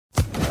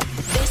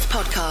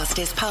podcast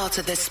is part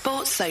of the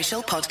Sports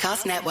Social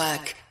Podcast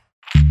Network.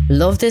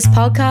 Love this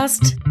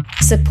podcast?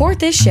 Support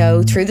this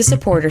show through the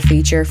supporter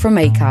feature from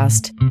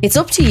Acast. It's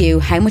up to you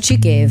how much you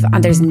give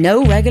and there's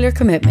no regular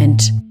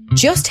commitment.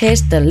 Just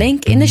hit the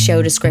link in the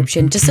show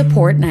description to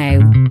support now.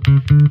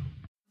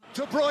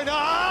 De Bruyne,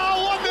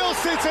 1-0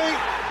 City,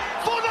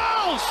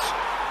 Fornals!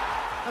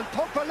 And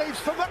Pogba leaves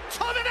for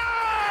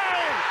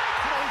McTominay!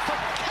 Throw for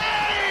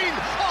Kane!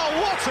 Oh,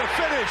 what a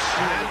finish!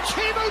 And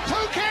Timo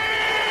Pukki!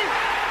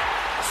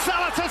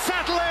 Salah to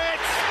settle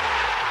it!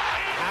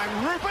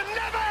 And Ruben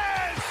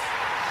Neves!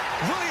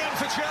 Willian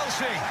for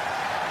Chelsea,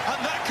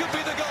 and that could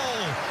be the goal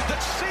that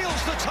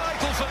seals the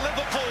title for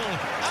Liverpool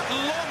at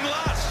long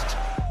last.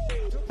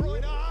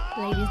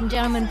 Ladies and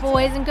gentlemen,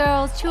 boys and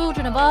girls,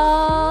 children of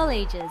all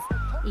ages,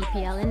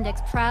 EPL Index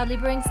proudly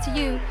brings to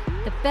you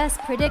the best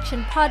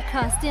prediction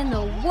podcast in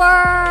the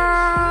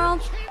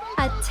world,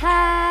 A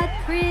Tad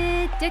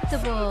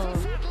Predictable,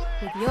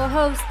 with your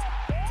host,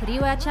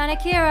 Tariwa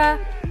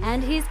Chanakira,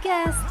 and his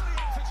guest,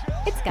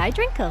 it's Guy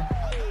Drinkle.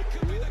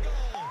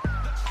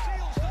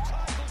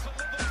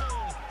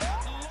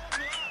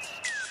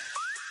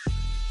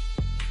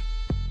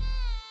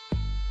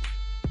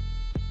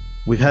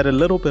 We've had a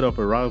little bit of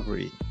a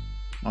rivalry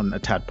on A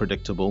Tad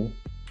Predictable,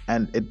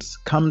 and it's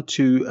come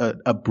to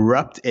an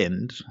abrupt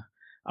end.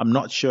 I'm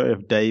not sure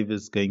if Dave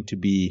is going to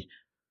be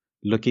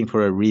looking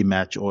for a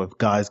rematch or if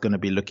Guy's going to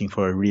be looking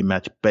for a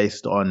rematch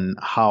based on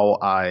how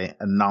I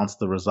announce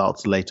the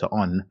results later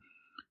on.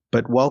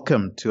 But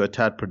welcome to A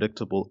Tad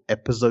Predictable,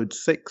 episode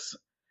 6.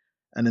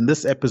 And in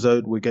this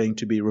episode, we're going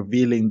to be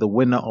revealing the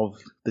winner of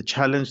the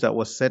challenge that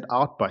was set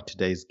out by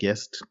today's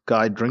guest,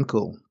 Guy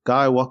Drinkle.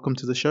 Guy, welcome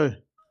to the show.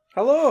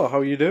 Hello, how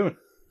are you doing?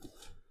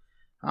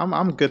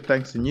 I'm good,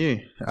 thanks, and you?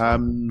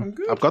 I'm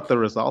good. I've got the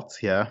results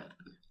here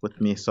with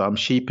me, so I'm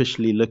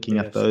sheepishly looking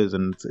at those,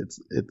 and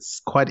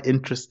it's quite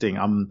interesting.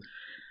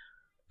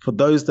 For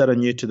those that are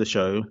new to the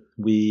show,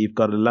 we've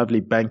got a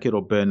lovely Bank It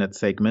or Burn It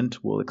segment.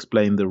 We'll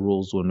explain the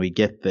rules when we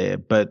get there.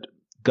 But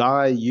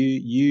Guy,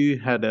 you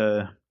had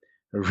a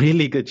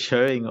really good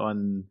showing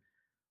on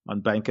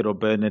Bank It or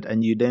Burn It,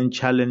 and you then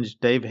challenged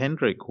Dave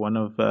Hendrick, one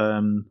of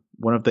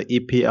the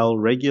EPL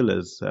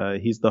regulars.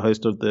 He's the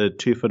host of the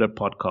Two Footed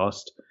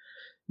podcast.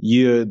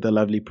 You're the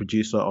lovely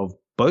producer of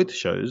both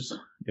shows,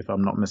 if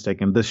I'm not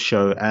mistaken, this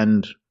show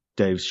and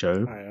Dave's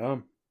show. I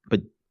am.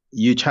 But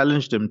you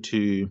challenged him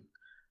to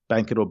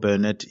Bank It or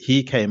Burn It.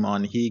 He came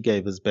on. He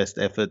gave his best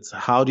efforts.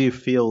 How do you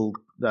feel?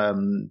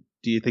 Do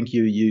you think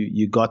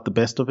you got the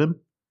best of him?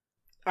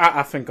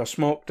 I think I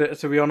smoked it,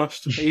 to be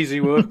honest.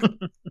 Easy work.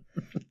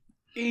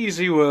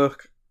 Easy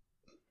work.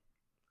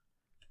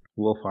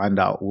 We'll find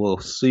out. We'll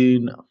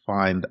soon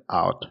find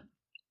out.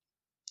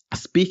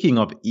 Speaking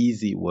of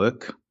easy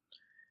work,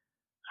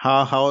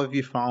 how have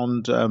you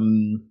found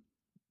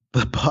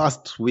the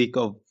past week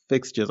of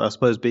fixtures? I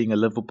suppose being a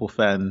Liverpool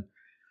fan,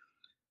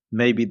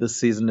 maybe this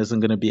season isn't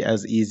going to be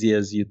as easy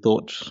as you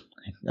thought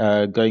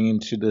going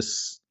into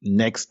this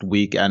next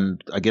week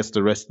and I guess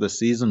the rest of the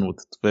season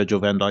with Virgil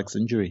van Dijk's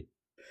injury.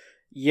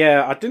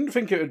 Yeah, I didn't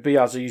think it would be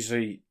as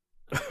easy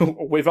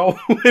with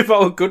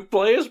our good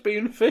players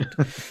being fit.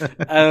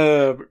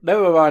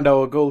 Never mind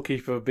our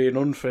goalkeeper being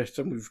unfit,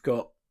 and we've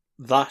got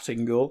that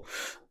in goal.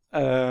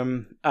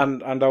 And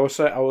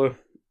our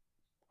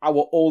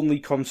only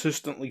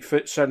consistently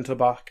fit centre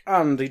back,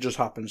 and he just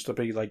happens to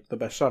be like the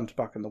best centre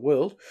back in the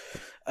world,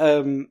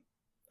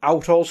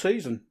 out all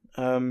season.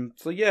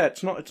 So yeah,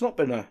 it's not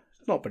been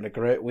a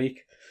great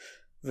week.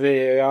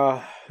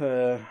 VAR,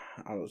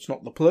 it's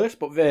not the place,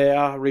 but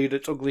VAR reared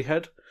its ugly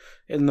head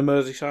in the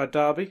Merseyside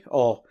derby.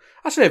 Or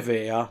I say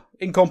VAR,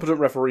 incompetent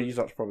referees.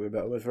 That's probably a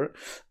better word for it.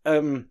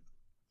 And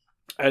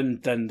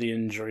then the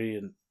injury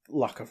and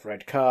lack of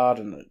red card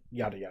and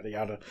yada yada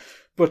yada.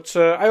 But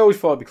I always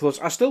thought it'd be close.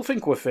 I still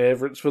think we're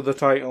favourites for the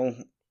title,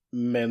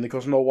 mainly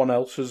because no one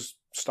else has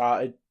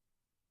started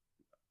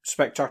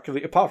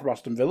spectacularly, apart from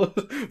Aston Villa,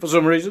 for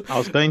some reason. I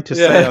was going to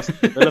say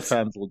Aston Villa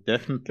fans will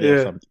definitely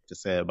have something to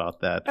say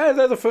about that.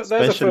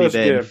 Especially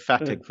their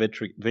emphatic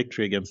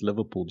victory against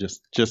Liverpool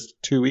just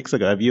 2 weeks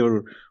ago. Have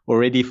you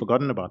already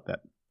forgotten about that?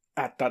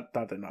 That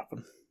didn't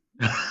happen.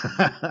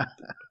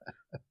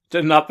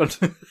 Didn't happen.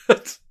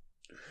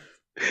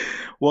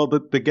 Well,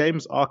 the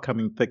games are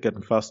coming thick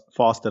and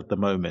fast at the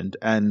moment,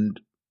 and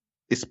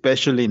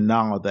especially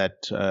now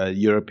that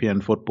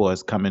European football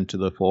has come into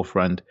the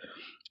forefront.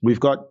 We've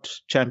got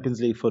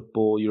Champions League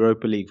football,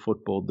 Europa League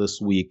football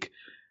this week.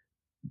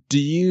 Do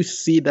you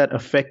see that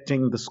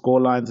affecting the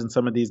scorelines in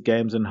some of these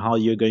games and how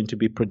you're going to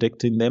be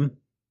predicting them?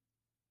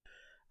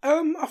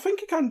 I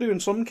think it can do in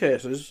some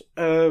cases.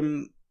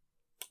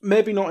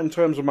 Maybe not in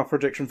terms of my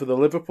prediction for the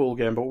Liverpool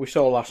game, but we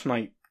saw last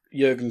night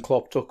Jurgen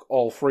Klopp took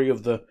all three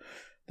of the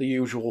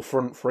usual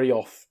front three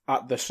off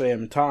at the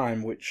same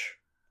time, which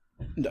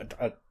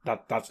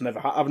that's never.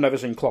 I've never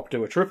seen Klopp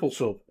do a triple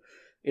sub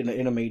in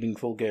a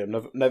meaningful game.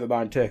 Never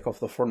mind take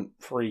off the front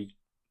three,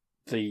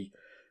 the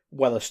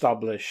well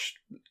established,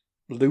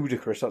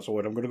 ludicrous. That's the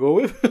word I'm going to go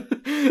with.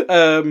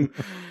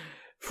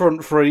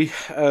 Front three.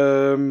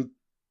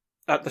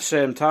 at the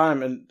same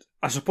time, and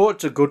I suppose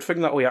it's a good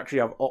thing that we actually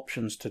have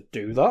options to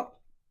do that,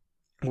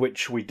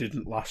 which we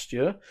didn't last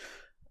year.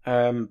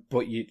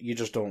 But you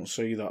just don't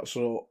see that.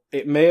 So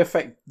it may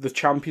affect the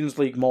Champions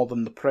League more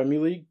than the Premier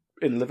League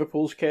in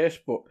Liverpool's case,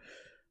 but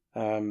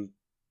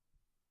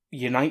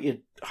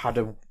United had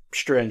a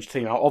strange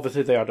team out.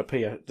 Obviously, they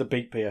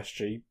beat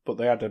PSG, but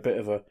they had a bit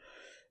of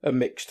a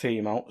mixed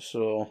team out.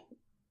 So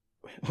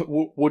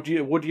would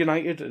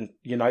United and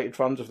United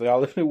fans, if they are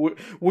listening,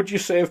 would you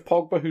save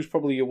Pogba, who's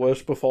probably your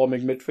worst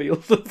performing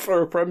midfielder,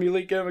 for a Premier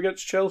League game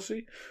against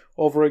Chelsea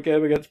over a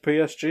game against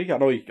PSG?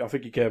 I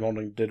think he came on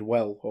and did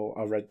well, or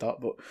I read that,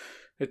 but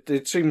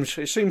it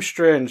seems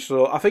strange.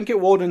 So I think it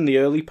would in the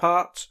early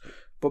parts,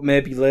 but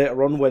maybe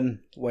later on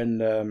when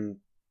the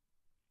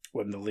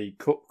League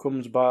Cup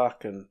comes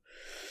back and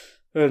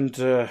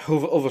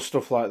other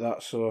stuff like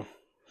that. So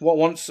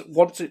once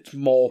it's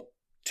more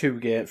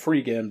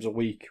 3 games a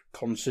week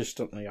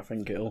consistently, I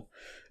think it'll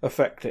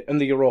affect it.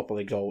 And the Europa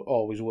League's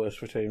always worse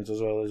for teams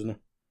as well, isn't it?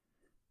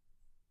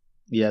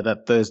 Yeah,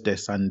 that Thursday,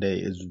 Sunday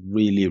is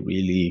really,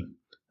 really...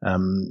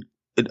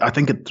 I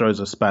think it throws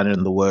a spanner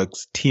in the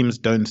works. Teams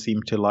don't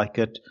seem to like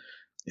it,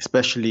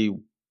 especially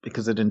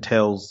because it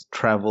entails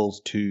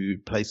travels to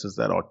places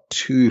that are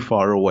too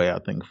far away, I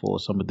think, for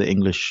some of the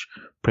English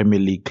Premier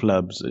League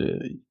clubs.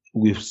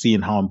 We've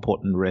seen how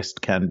important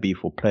rest can be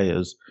for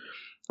players.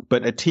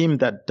 But a team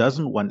that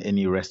doesn't want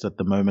any rest at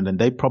the moment, and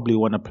they probably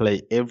want to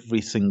play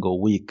every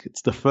single week.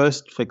 It's the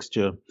first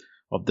fixture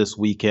of this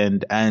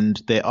weekend, and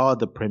they are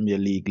the Premier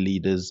League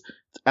leaders.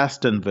 It's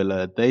Aston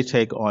Villa. They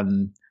take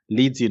on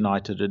Leeds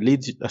United,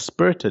 a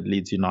spirited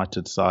Leeds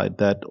United side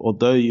that,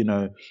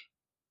 although,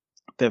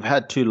 they've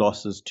had 2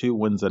 losses, 2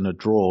 wins and a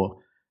draw,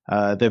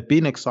 they've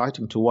been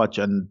exciting to watch.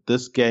 And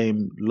this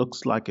game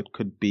looks like it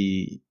could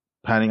be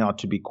panning out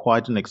to be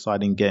quite an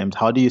exciting game.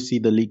 How do you see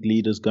the league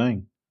leaders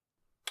going?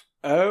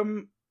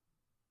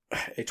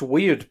 It's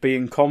weird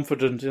being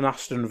confident in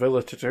Aston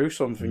Villa to do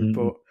something,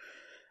 but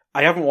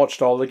I haven't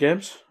watched all the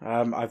games.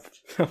 I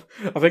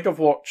think I've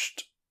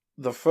watched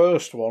the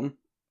first one,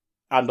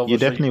 and obviously... You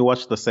definitely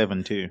watched the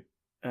 7-2.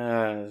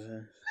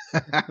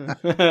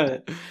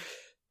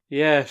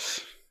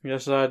 Yes,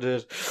 I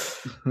did.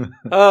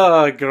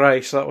 Oh,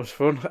 Grace, that was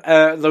fun.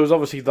 There was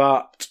obviously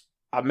that.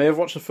 I may have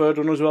watched the third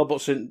one as well, but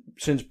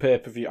since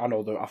pay-per-view,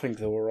 I think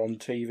they were on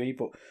TV,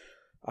 but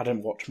I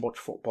didn't watch much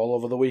football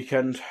over the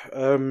weekend.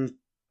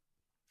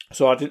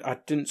 So I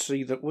didn't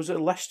see that. Was it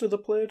Leicester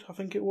that played? I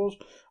think it was.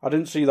 I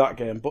didn't see that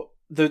game, but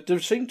they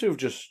seem to have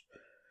just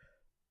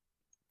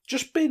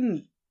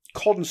been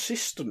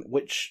consistent,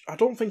 which I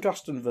don't think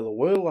Aston Villa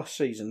were last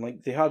season.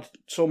 Like, they had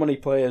so many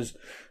players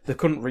they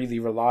couldn't really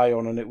rely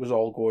on, and it was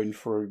all going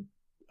through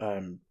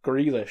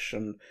Grealish.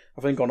 And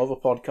I think on other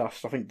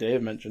podcasts, I think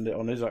Dave mentioned it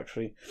on his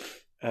actually.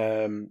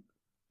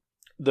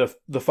 The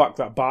fact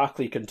that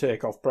Barkley can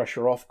take off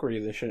pressure off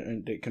Grealish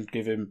and it can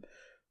give him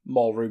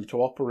more room to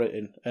operate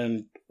in.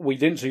 And we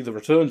didn't see the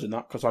returns in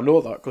that, because I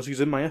know that because he's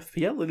in my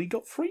FPL and he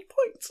got 3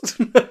 points,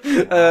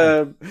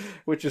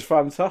 which is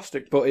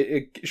fantastic. But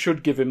it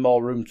should give him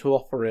more room to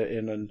operate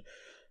in. And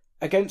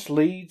against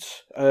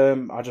Leeds,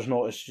 I just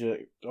noticed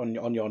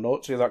on your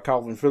notes here that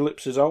Calvin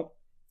Phillips is out,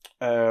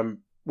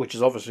 which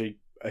is obviously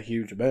a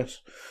huge miss.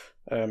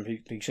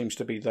 He seems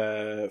to be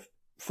their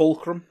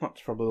fulcrum,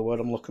 that's probably the word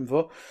I'm looking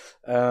for.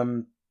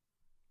 And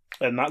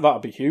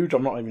that'd be huge.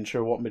 I'm not even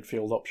sure what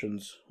midfield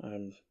options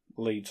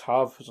Leeds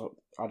have. So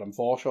Adam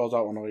Forshaw's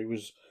out. I know he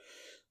was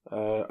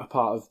a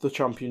part of the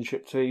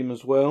championship team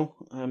as well.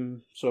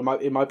 So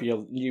it might be a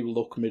new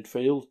look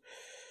midfield,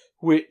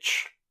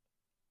 which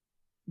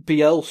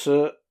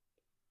Bielsa,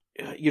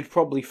 you'd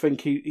probably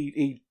think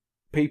he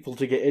people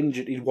to get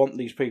injured, he'd want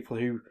these people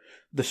who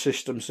the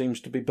system seems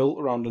to be built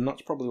around, and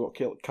that's probably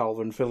what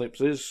Calvin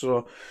Phillips is.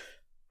 So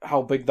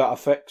how big that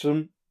affects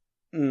him,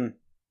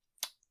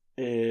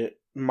 it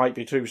might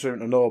be too soon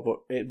to know, but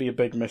it'd be a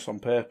big miss on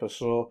paper.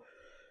 So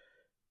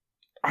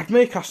I'd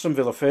make Aston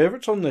Villa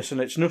favourites on this, and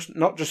it's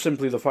not just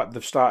simply the fact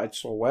they've started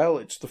so well,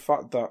 it's the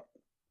fact that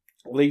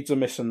Leeds are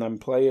missing them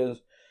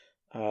players.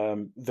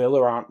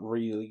 Villa aren't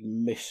really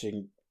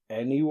missing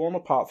anyone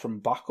apart from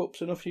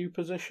backups in a few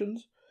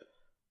positions.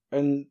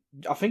 And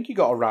I think you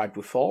got to ride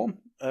with form,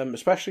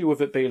 especially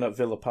with it being at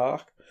Villa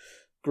Park.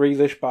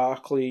 Grealish,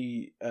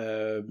 Barkley,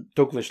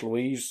 Douglas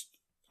Luiz.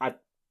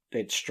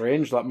 It's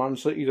strange that Man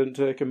City didn't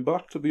take him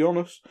back, to be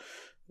honest.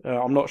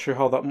 I'm not sure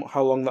how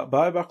long that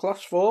buyback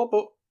lasts for,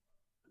 but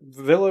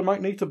Villa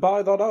might need to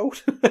buy that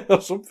out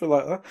or something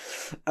like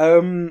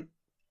that.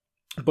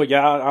 But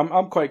yeah,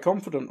 I'm quite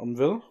confident on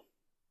Villa.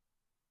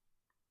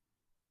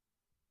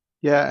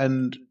 Yeah,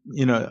 and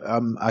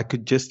I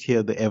could just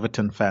hear the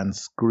Everton fans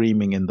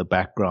screaming in the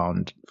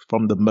background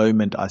from the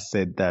moment I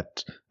said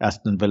that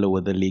Aston Villa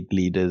were the league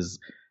leaders.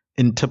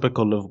 In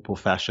typical Liverpool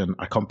fashion,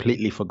 I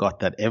completely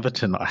forgot that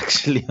Everton are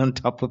actually on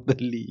top of the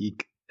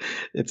league.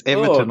 It's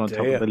Everton on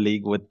top of the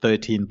league with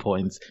 13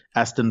 points.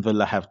 Aston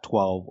Villa have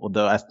 12,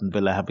 although Aston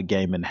Villa have a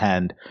game in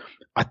hand.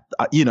 I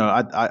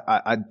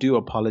do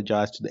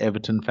apologize to the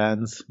Everton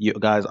fans. You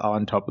guys are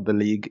on top of the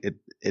league.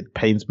 it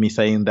pains me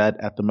saying that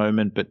at the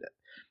moment, but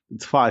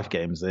it's 5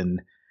 games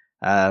in.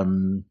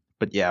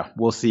 But yeah,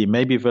 we'll see.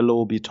 Maybe Villa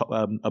will be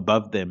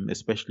above them,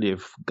 especially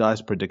if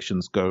guys'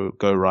 predictions go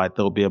right.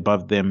 They'll be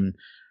above them,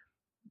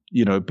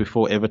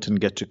 before Everton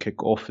get to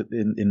kick off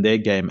in their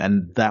game,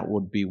 and that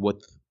would be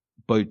with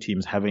both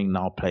teams having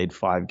now played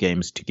 5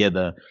 games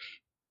together.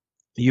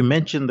 You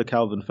mentioned the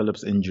Calvin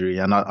Phillips injury,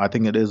 and I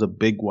think it is a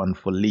big one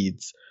for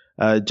Leeds.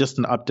 Just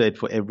an update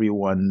for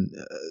everyone.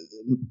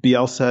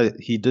 Bielsa,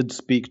 he did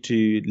speak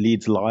to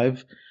Leeds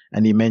Live,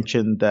 and he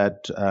mentioned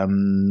that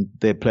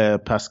their player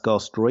Pascal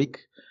Struijk,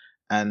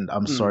 and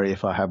I'm sorry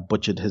if I have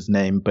butchered his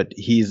name, but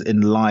he's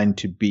in line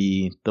to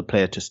be the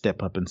player to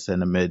step up in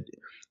centre mid.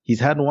 He's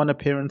had 1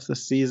 appearance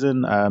this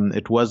season.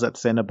 It was at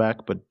centre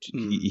back, but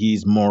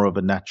he's more of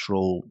a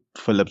natural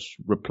Phillips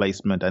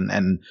replacement,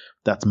 and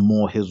that's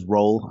more his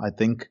role, I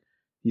think.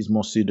 He's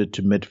more suited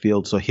to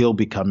midfield, so he'll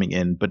be coming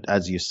in. But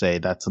as you say,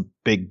 that's a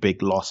big,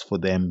 big loss for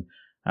them.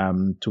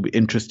 To be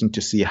interesting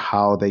to see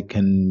how they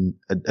can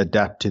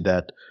adapt to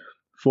that.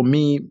 For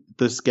me,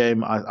 this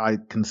game, I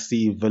can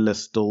see Villa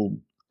still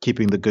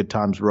keeping the good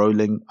times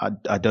rolling.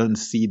 I don't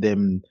see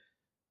them...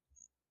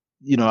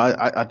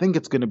 I think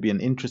it's going to be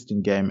an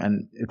interesting game.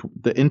 And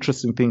the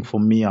interesting thing for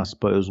me, I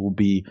suppose, will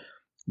be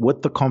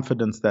with the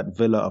confidence that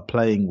Villa are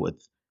playing with,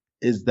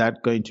 is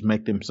that going to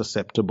make them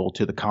susceptible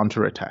to the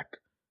counter-attack?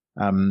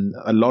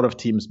 A lot of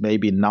teams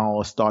maybe now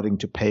are starting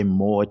to pay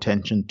more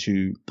attention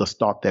to the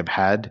start they've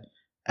had.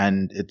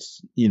 And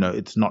it's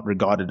not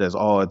regarded as,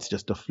 it's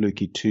just a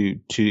fluky two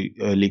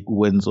early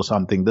wins or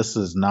something. This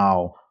is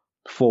now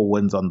 4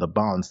 wins on the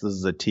bounce. This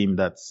is a team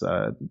that's,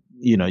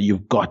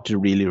 you've got to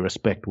really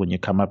respect when you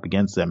come up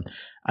against them.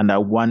 And I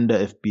wonder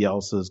if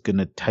Bielsa is going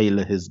to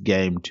tailor his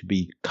game to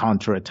be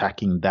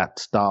counter-attacking that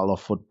style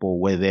of football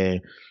where they're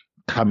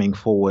coming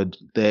forward.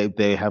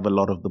 They have a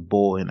lot of the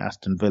ball in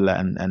Aston Villa,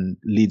 and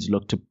Leeds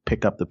look to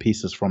pick up the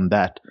pieces from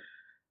that.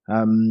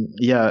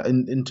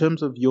 In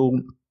terms of your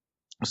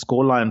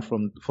scoreline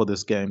for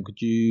this game, could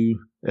you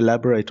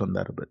elaborate on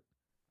that a bit?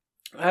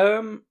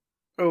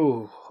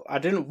 I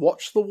didn't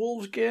watch the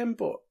Wolves game,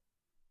 but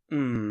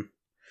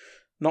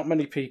not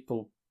many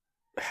people.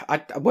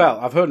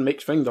 I've heard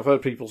mixed things. I've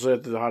heard people say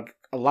they had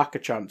a lack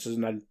of chances,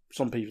 and then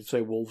some people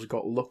say Wolves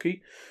got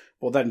lucky.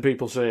 But then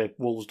people say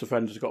Wolves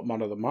defenders got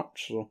man of the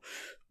match, so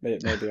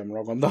maybe I'm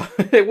wrong on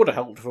that. It would have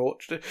helped if I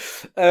watched it.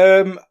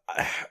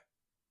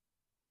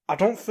 I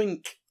don't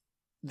think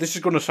this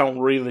is going to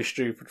sound really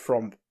stupid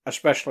from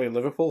especially a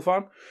Liverpool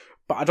fan,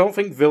 but I don't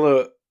think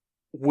Villa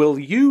will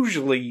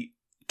usually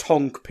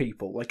tonk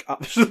people, like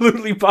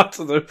absolutely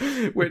batter them,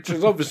 which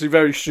is obviously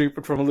very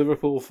stupid from a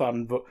Liverpool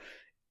fan. But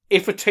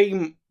if a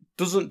team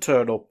doesn't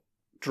turn up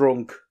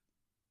drunk,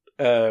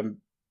 I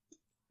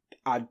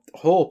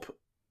hope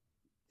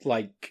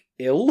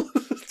ill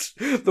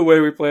the way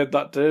we played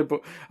that day.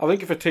 But I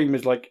think if a team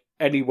is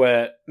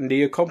anywhere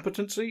near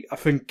competency, I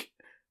think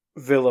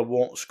Villa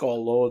won't score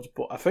loads,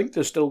 but I think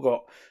they've still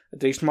got a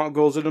decent amount of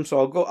goals in them. So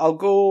I'll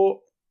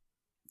go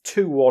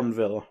 2-1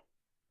 Villa.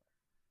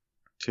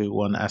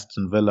 2-1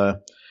 Aston Villa.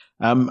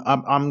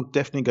 I'm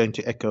definitely going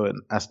to echo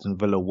an Aston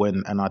Villa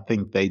win, and I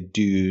think they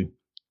do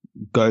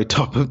go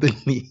top of the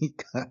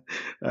league.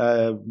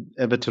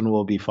 Everton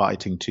will be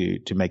fighting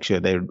to make sure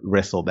they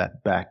wrestle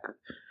that back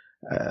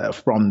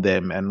from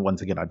them. And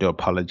once again, I do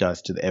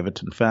apologize to the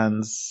Everton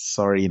fans.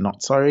 Sorry,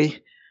 not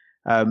sorry.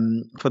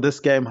 For this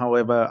game,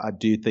 however, I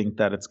do think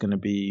that it's going to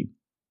be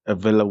a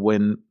Villa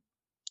win.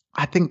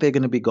 I think there are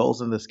going to be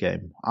goals in this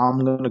game. I'm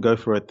going to go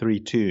for a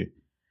 3-2.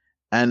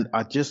 And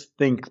I just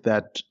think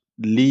that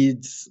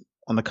Leeds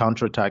on the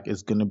counter-attack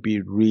is going to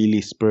be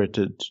really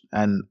spirited.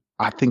 And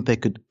I think they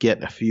could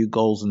get a few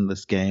goals in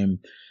this game.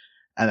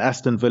 And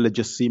Aston Villa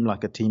just seem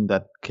like a team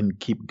that can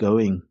keep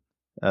going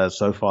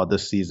so far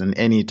this season.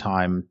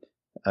 Anytime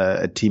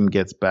a team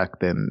gets back,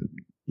 then,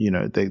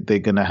 they're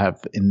going to have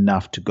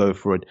enough to go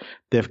for it.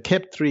 They've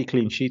kept 3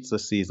 clean sheets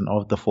this season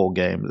of the 4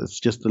 games. It's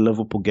just the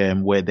Liverpool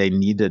game where they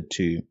needed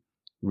to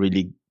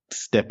really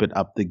step it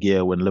up the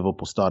gear when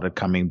Liverpool started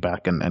coming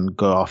back and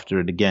go after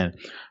it again.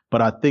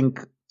 But I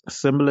think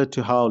similar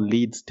to how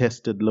Leeds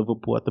tested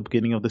Liverpool at the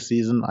beginning of the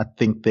season, I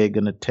think they're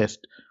going to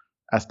test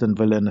Aston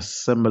Villa in a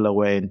similar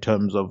way in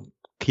terms of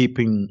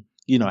keeping,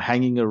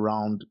 hanging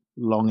around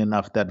long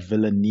enough that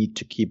Villa need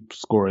to keep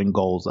scoring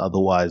goals.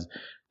 Otherwise,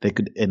 they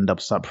could end up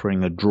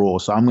suffering a draw.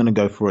 So I'm going to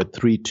go for a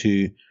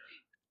 3-2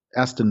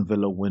 Aston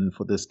Villa win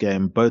for this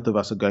game. Both of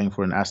us are going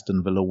for an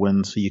Aston Villa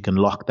win, so you can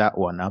lock that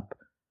one up.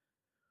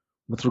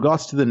 With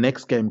regards to the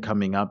next game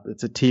coming up,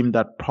 it's a team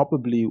that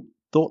probably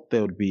thought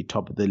they would be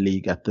top of the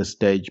league at this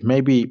stage.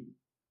 Maybe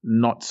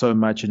not so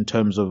much in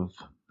terms of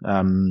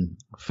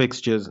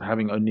fixtures,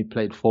 having only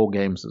played 4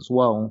 games as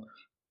well.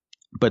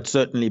 But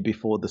certainly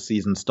before the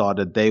season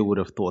started, they would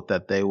have thought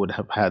that they would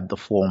have had the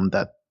form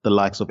that the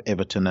likes of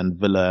Everton and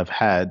Villa have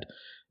had.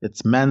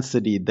 It's Man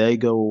City. They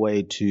go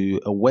away to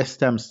a West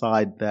Ham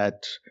side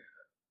that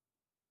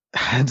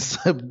had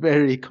a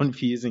very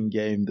confusing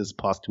game this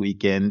past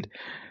weekend.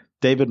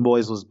 David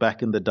Moyes was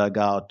back in the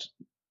dugout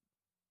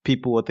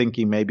people were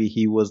thinking maybe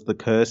he was the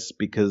curse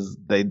because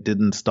they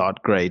didn't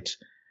start great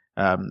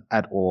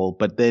at all.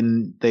 But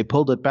then they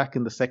pulled it back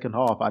in the second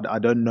half. I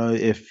don't know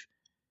if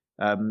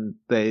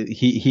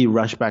he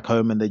rushed back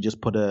home and they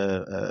just put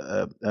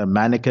a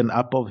mannequin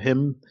up of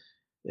him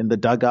in the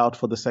dugout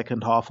for the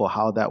second half, or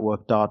how that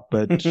worked out.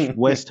 But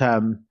West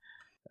Ham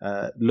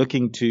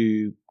looking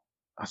to,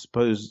 I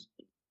suppose,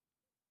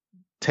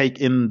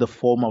 take in the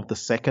form of the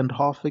second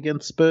half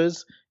against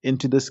Spurs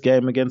into this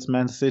game against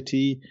Man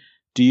City.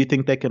 Do you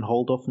think they can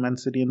hold off Man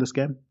City in this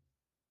game?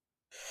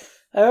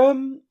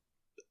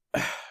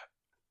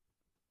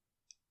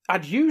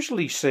 I'd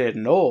usually say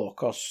no,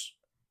 because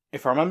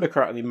if I remember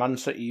correctly, Man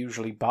City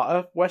usually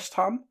batter West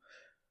Ham.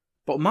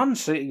 But Man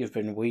City have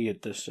been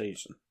weird this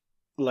season.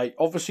 Like,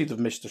 obviously they've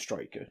missed a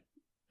striker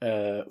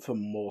for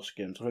most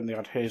games. I think they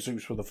had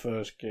Jesus for the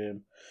first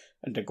game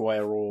and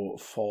Aguero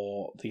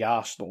for the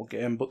Arsenal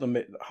game, but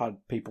they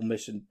had people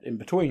missing in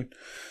between.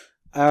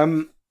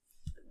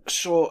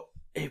 So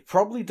it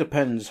probably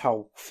depends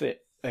how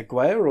fit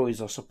Aguero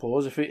is, I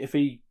suppose. If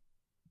he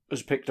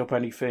has picked up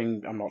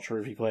anything, I'm not sure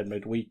if he played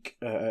midweek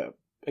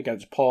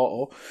against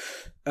Porto.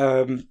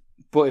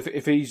 But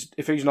if he's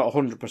not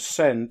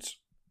 100%,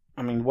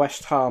 I mean,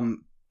 West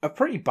Ham are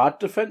pretty bad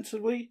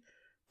defensively,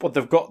 but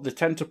they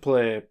tend to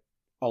play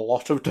a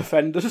lot of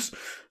defenders,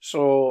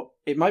 so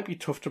it might be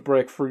tough to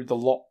break through the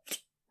lot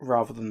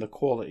rather than the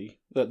quality,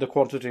 the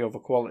quantity over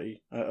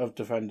quality of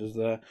defenders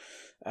there.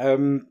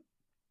 I'd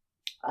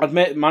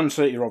admit Man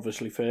City are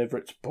obviously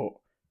favourites, but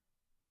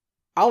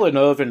Alan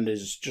Irvine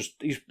is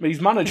just he's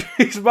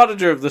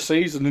manager of the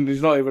season, and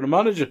he's not even a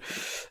manager.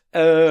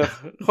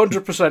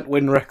 100%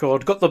 win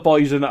record, got the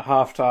boys in at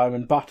half time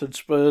and battered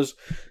Spurs.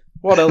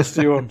 What else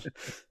do you want?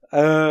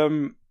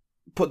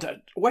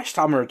 But West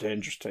Ham are a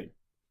dangerous team.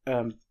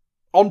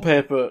 On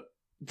paper,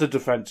 the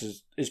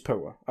defence is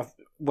poor.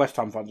 West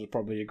Ham fans would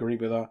probably agree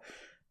with that.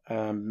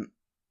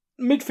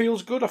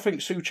 Midfield's good. I think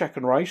Souček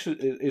and Rice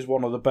is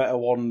one of the better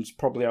ones,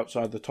 probably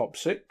outside the top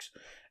six.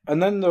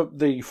 And then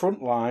the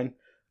front line,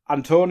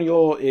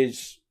 Antonio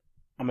is,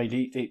 I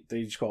mean,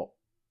 he's got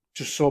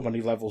just so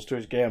many levels to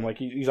his game. Like,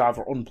 he's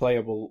either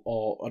unplayable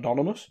or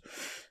anonymous,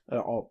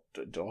 or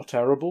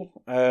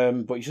terrible.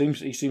 But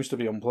he seems to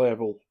be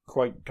unplayable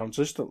quite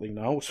consistently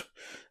now.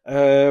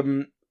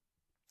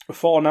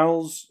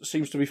 Fornells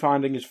seems to be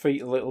finding his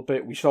feet a little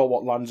bit. We saw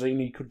what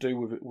Lanzini could do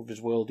with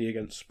his worldie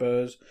against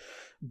Spurs.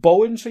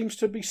 Bowen seems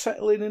to be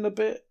settling in a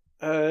bit,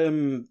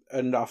 and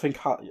I think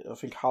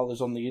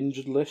Haller's on the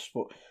injured list,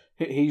 but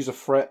he's a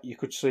threat. You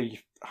could see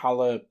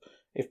Haller,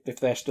 if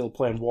they're still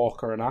playing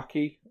Walker and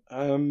Aki,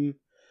 at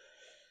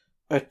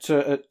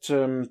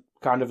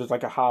kind of as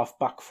like a half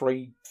back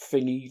three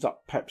thingy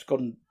that Pep's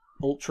gone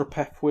ultra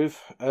Pep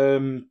with.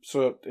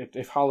 So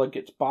if Haller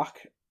gets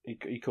back,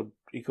 he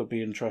could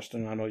be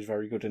interesting. I know he's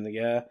very good in the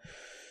air.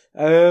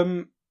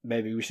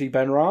 Maybe we see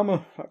Ben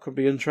Rama. That could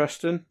be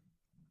interesting.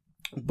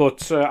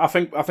 But I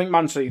think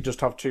Man City just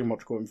have too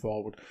much going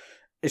forward,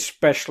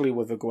 especially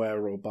with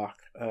Aguero back.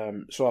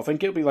 So I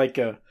think it'll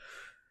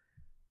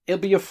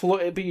be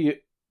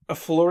a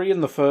flurry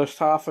in the first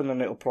half, and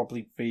then it'll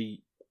probably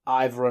be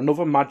either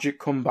another magic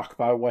comeback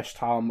by West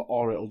Ham,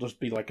 or it'll just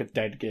be like a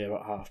dead game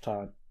at half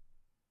time.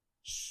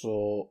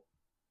 So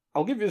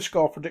I'll give you the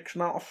score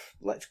prediction out.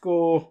 Let's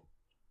go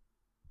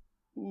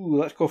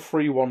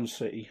 3-1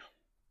 City.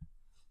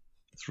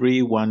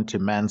 3-1 to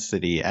Man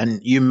City. And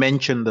you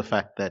mentioned the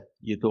fact that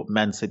you thought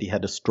Man City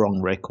had a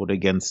strong record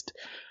against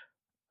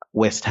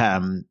West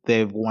Ham.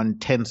 They've won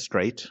 10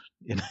 straight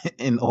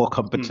in all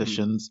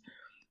competitions.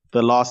 Mm-hmm.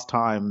 The last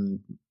time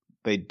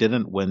they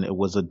didn't win, it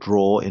was a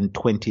draw in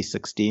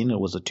 2016. It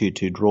was a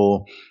 2-2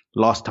 draw.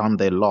 Last time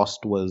they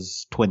lost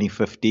was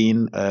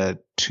 2015,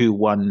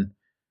 2-1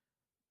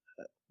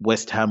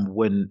 West Ham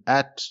win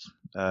at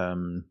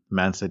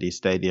Man City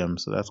Stadium.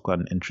 So that's quite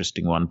an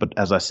interesting one. But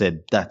as I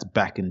said, that's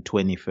back in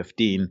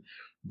 2015.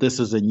 This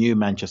is a new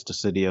Manchester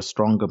City, a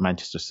stronger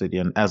Manchester City.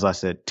 And as I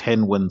said,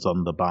 10 wins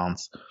on the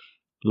bounce.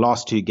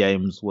 Last two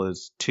games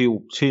was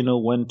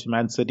 2-0 win to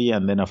Man City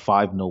and then a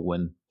 5-0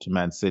 win to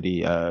Man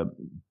City.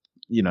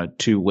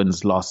 2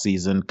 wins last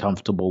season,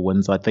 comfortable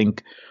wins. I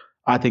think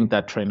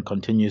that trend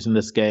continues in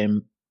this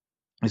game,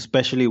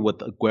 especially with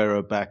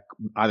Aguero back.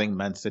 I think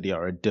Man City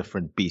are a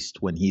different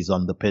beast when he's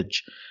on the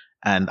pitch,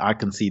 and I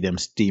can see them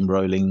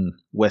steamrolling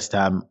West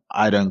Ham.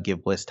 I don't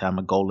give West Ham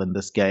a goal in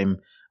this game.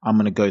 I'm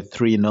going to go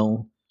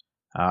 3-0.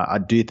 I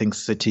do think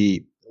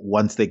City,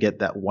 once they get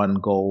that one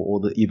goal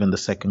or even the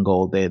second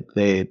goal,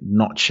 they're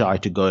not shy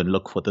to go and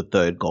look for the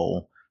third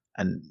goal.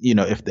 And,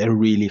 if they're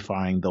really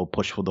firing, they'll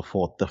push for the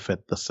fourth, the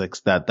fifth, the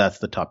sixth. That's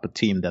the type of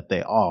team that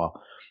they are.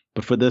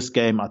 But for this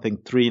game, I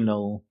think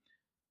 3-0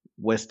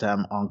 West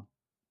Ham.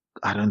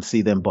 I don't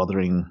see them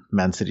bothering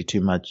Man City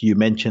too much. You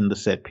mentioned the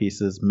set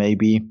pieces.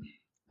 Maybe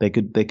they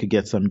could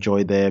get some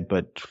joy there.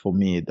 But for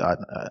me,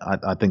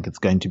 I think it's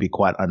going to be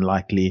quite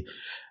unlikely.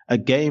 A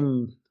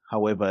game,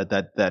 however,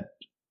 that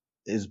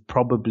is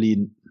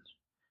probably,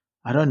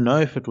 I don't know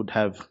if it would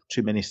have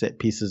too many set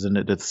pieces in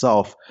it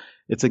itself.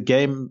 It's a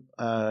game,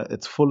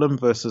 it's Fulham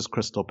versus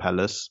Crystal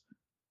Palace.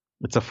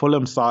 it's a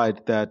Fulham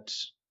side that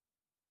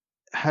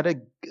had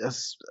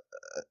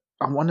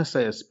I want to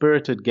say a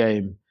spirited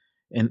game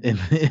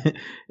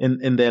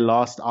in their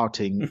last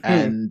outing,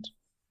 and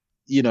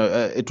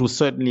it was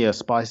certainly a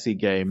spicy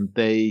game.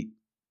 They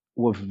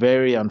were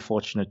very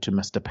unfortunate to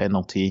miss the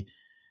penalty,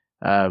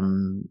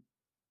 and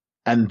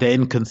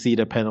then concede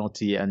a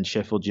penalty, and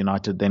Sheffield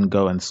United then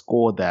go and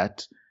score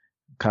that,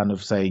 kind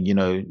of saying,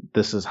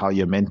 this is how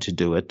you're meant to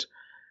do it.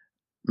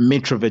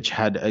 Mitrovic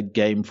had a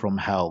game from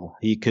hell.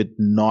 He could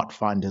not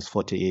find his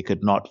footing. He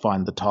could not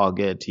find the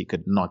target. He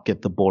could not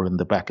get the ball in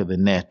the back of the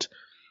net.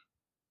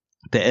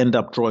 They end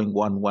up drawing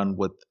 1-1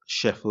 with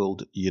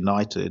Sheffield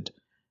United.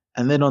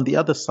 And then on the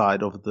other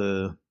side of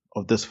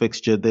this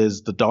fixture,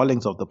 there's the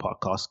darlings of the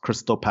podcast,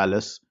 Crystal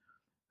Palace,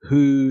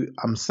 who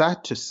I'm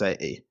sad to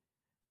say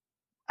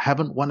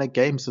haven't won a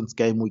game since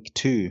game week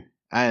 2.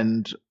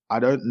 And I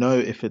don't know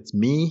if it's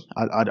me.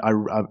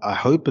 I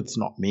hope it's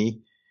not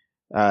me.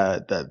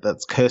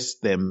 That's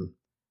cursed them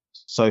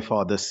so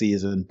far this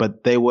season,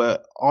 but they were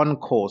on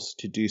course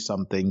to do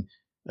something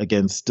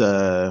against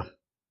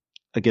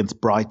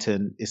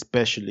Brighton,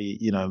 especially,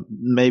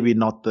 maybe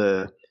not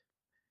the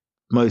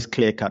most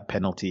clear-cut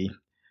penalty,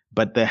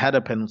 but they had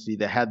a penalty,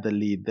 they had the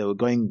lead, they were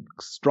going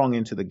strong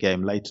into the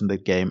game, late in the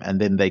game, and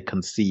then they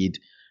concede,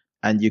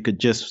 and you could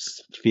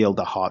just feel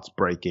the hearts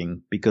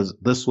breaking, because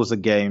this was a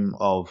game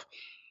of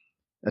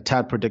a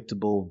tad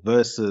predictable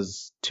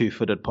versus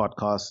Two-Footed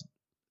Podcast,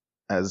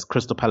 as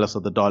Crystal Palace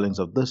are the darlings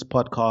of this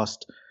podcast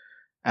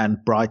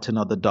and Brighton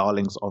are the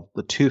darlings of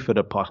the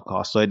Two-Footed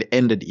Podcast. So it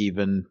ended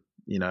even,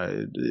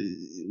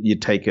 you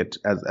take it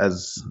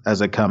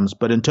as it comes.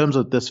 But in terms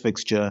of this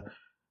fixture,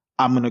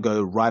 I'm going to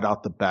go right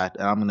out the bat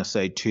and I'm going to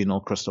say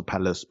 2-0 Crystal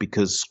Palace,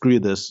 because screw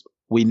this,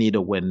 we need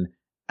a win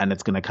and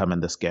it's going to come in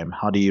this game.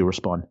 How do you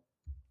respond?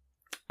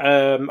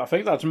 I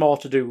think that's more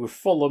to do with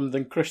Fulham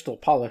than Crystal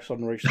Palace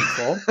on recent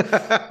form.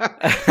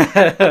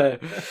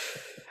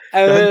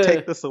 Don't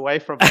take this away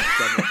from us.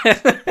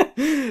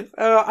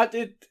 I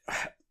did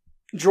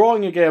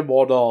drawing a game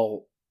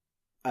 1-1,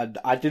 and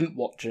I didn't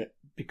watch it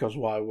because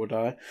why would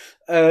I?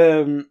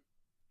 And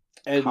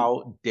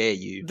how dare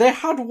you? They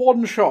had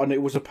one shot and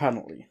it was a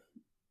penalty.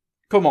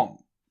 Come on,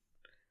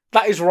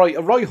 that is right.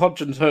 Roy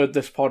Hodgins heard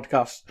this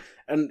podcast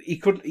and he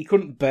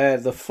couldn't bear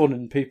the fun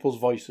in people's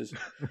voices.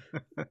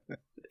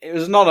 It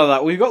was none of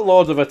that. We've got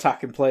loads of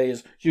attacking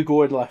players. You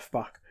go in left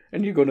back.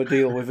 And you're going to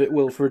deal with it,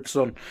 Wilfred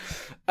Son.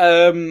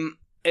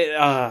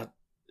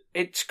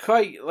 It's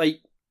quite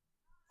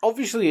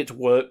obviously it's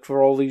worked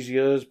for all these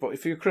years, but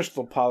if you're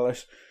Crystal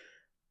Palace,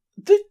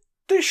 they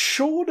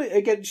showed it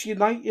against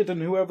United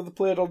and whoever they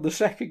played on the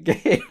second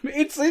game.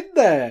 It's in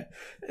there.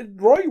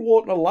 Roy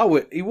won't allow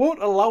it. He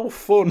won't allow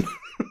fun.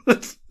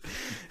 It's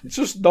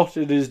just not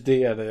in his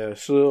DNA.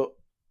 So,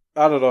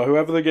 I don't know,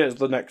 whoever they get as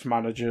the next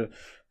manager,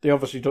 they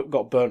obviously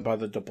got burnt by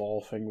the De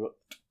Boer thing, but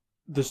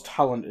there's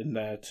talent in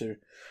there to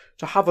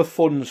have a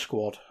fun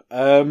squad.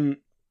 But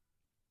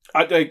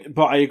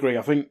I agree.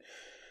 I think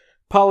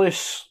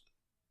Palace,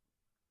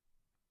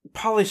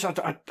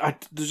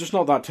 there's just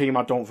not that team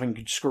I don't think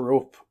could screw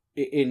up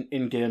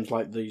in games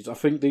like these. I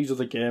think these are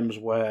the games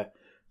where,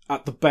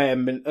 at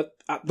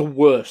the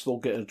worst, they'll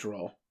get a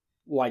draw.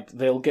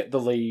 They'll get the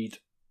lead,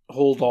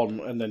 hold on,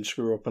 and then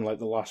screw up in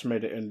the last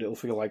minute, and it'll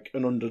feel like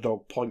an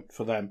underdog point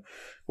for them.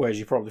 Whereas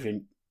you probably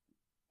think,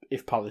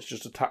 if Palace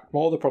just attacked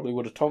more, they probably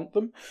would have tonked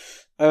them.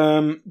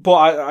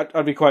 But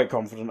I'd be quite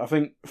confident. I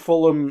think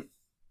Fulham,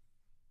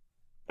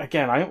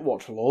 again, I haven't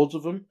watched loads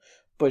of them,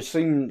 but it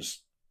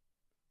seems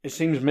it's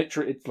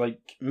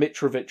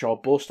Mitrovic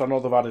or bust. I know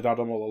they've added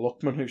Ademola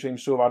Lookman, who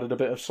seems to have added a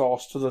bit of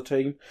sauce to the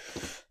team.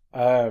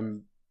 But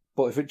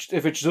if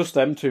it's just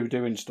them two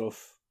doing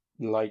stuff,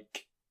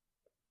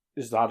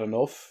 is that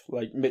enough?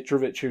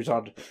 Mitrovic, who's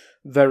had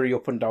very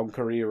up and down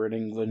career in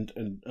England,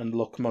 and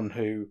Lookman,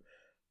 who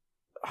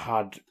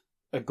had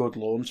a good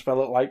loan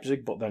spell at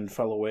Leipzig, but then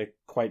fell away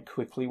quite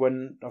quickly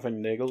when I think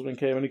Nagelsmann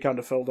came and he kind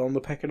of fell down the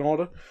pecking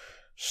order.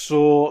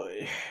 So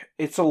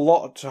it's a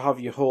lot to have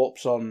your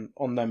hopes on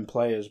them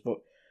players, but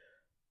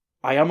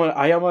I am an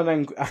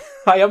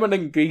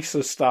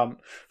Anguissa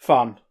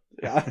fan.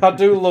 I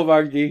do love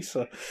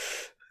Anguissa,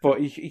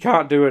 but he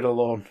can't do it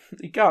alone.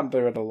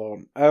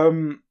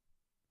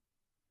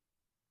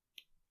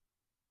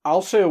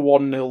 I'll say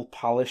 1-0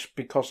 Palace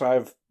because I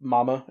have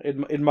Mama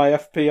in my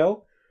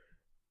FPL.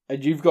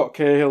 And you've got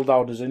Cahill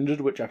down as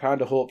injured, which I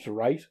kind of hope's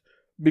right,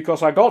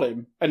 because I got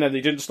him, and then he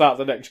didn't start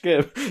the next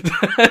game.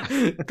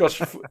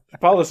 Because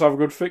Palace have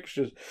good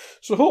fixtures.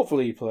 So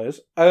hopefully he plays.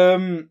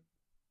 So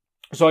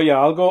yeah,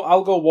 I'll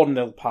go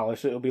 1-0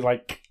 Palace. It'll be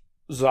like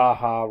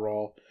Zaha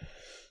or...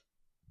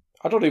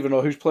 I don't even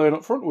know who's playing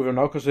up front with him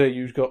now, because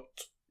AU's got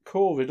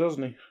COVID,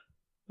 hasn't he?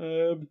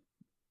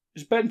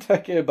 Is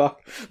Benteke back?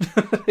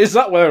 Is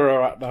that where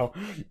we're at now?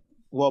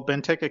 Well,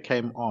 Benteke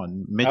came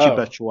on. Michy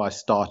Batshuayi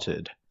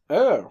started.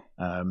 Oh.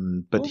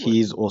 But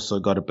he's also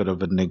got a bit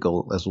of a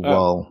niggle as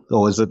well.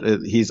 Or is it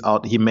he's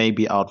out? He may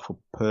be out for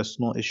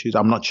personal issues.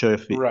 I'm not sure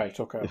if right.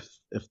 Okay.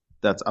 If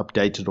that's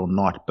updated or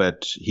not.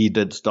 But he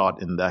did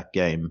start in that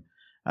game,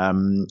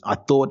 I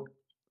thought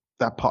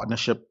that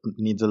partnership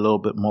needs a little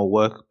bit more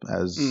work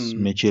as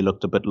Michi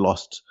looked a bit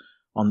lost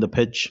on the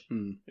pitch.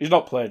 He's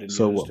not played in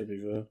years, to be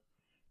fair.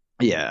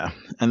 Yeah.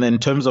 And then in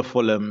terms of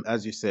Fulham,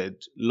 as you said,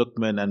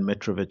 Lookman and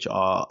Mitrovic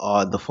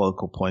are the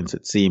focal points,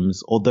 it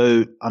seems.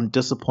 Although I'm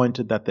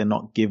disappointed that they're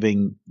not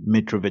giving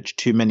Mitrovic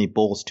too many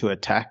balls to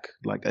attack,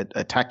 like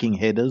attacking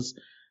headers.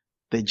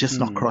 They're just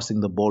not crossing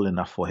the ball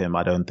enough for him,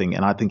 I don't think.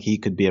 And I think he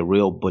could be a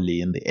real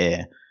bully in the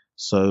air.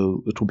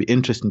 So it will be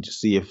interesting to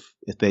see if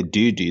they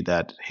do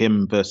that.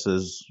 Him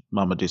versus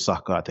Mamadou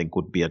Sakho, I think,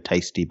 would be a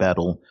tasty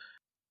battle.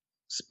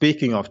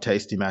 Speaking of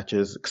tasty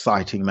matches,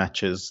 exciting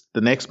matches, the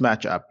next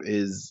matchup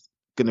is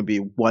going to be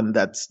one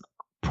that's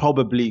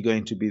probably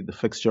going to be the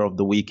fixture of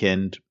the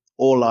weekend.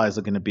 All eyes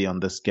are going to be on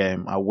this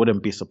game. I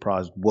wouldn't be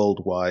surprised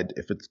worldwide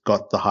if it's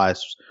got the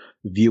highest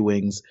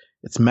viewings.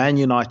 It's Man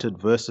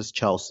United versus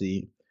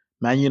Chelsea.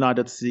 Man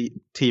United's the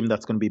team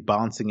that's going to be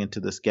bouncing into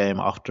this game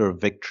after a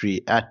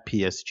victory at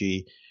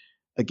PSG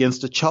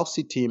against a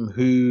Chelsea team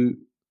who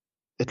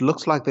it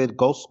looks like their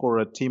goal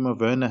scorer, Timo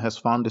Werner, has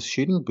found his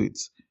shooting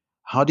boots.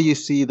 How do you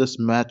see this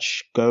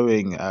match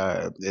going?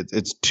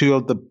 It's two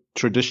of the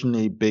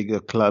traditionally bigger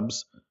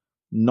clubs,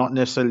 not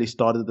necessarily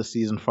started the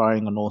season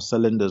firing on all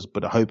cylinders,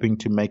 but hoping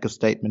to make a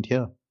statement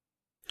here.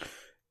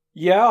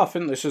 Yeah, I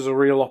think this is a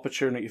real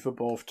opportunity for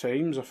both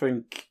teams. I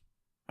think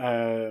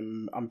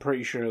I'm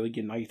pretty sure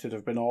United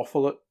have been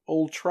awful at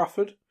Old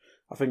Trafford.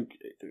 I think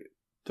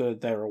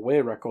their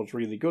away record's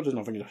really good, and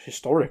I think it's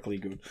historically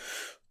good.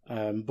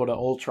 But at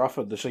Old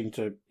Trafford, they seem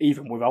to,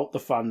 even without the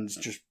fans,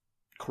 just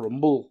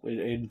crumble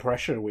in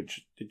pressure,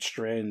 which is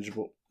strange,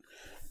 but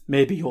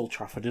maybe Old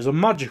Trafford is a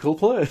magical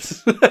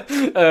place.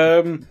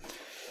 But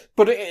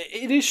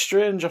it is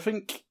strange. I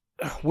think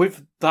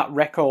with that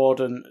record,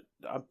 and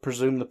I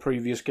presume the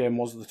previous game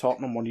was the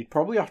Tottenham one, you'd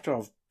probably have to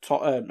have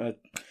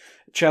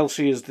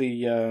Chelsea as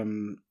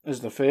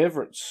the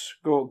favourites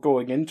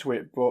going into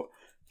it. But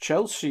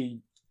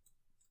Chelsea,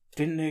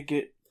 didn't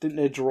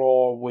they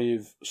draw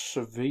with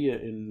Sevilla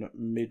in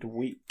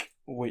midweek?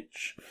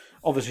 Which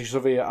obviously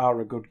Sevilla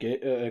are a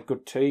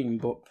good team,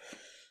 but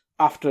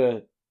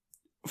after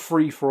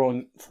free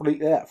flowing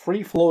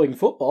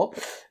football,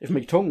 if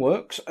my tongue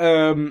works,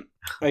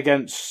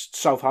 against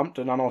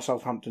Southampton, I know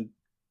Southampton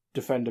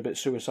defend a bit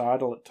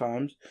suicidal at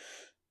times.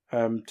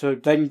 To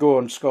then go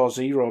and score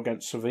 0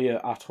 against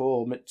Sevilla at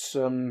home, it's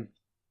a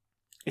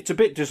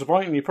bit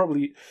disappointing. You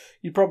probably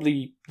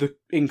the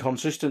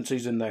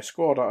inconsistencies in their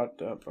squad.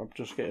 I'm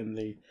just getting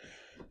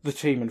the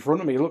team in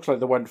front of me. It looks like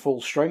they went full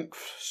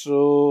strength,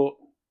 so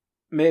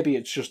maybe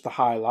it's just the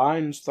high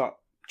lines that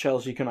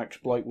Chelsea can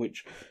exploit,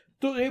 which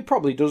it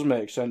probably does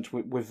make sense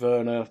with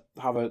Werner,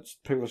 Havertz,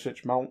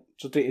 Pulisic, Mount.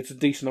 It's a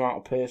decent amount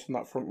of pace in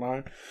that front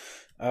line.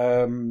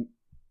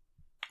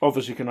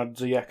 Obviously, you can add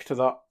Ziyech to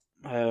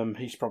that.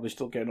 He's probably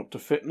still getting up to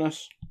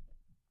fitness.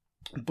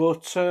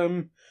 But,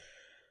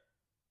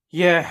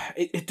 yeah,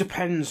 it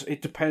depends.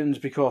 It depends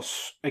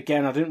because,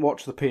 again, I didn't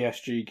watch the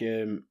PSG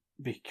game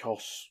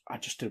because I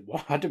didn't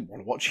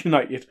want to watch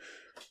United.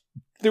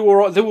 They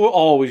were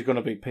always going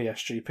to beat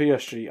PSG.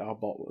 PSG are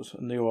bottlers,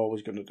 and they were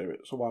always going to do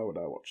it. So why would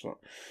I watch that?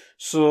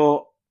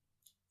 So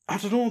I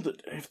don't know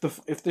that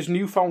if there's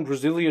newfound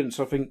resilience.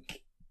 I think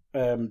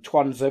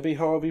Tuanzebe,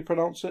 however you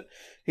pronounce it,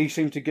 he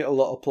seemed to get a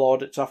lot of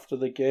plaudits after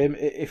the game.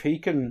 If he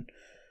can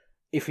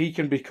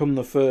become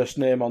the first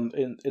name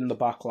in the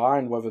back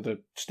line, whether they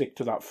stick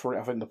to that free,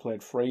 I think they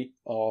played free,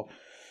 or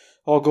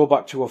go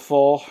back to a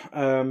 4.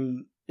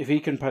 If he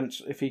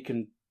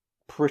can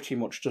pretty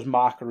much just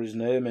marker his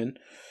name in,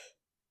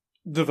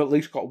 they've at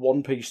least got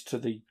one piece to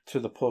the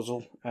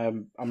puzzle.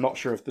 I'm not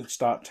sure if they'd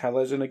start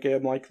Telles in a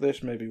game like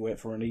this. Maybe wait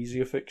for an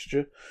easier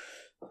fixture.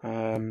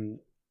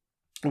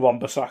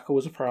 Wan-Bissaka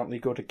was apparently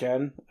good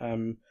again.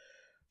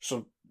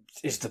 So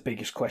is the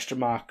biggest question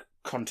mark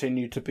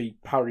continue to be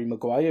Harry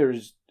Maguire?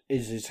 Is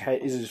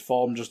his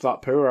form just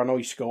that poor? I know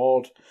he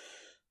scored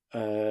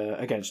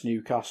against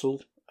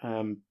Newcastle,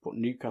 but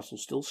Newcastle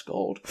still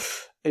scored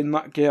in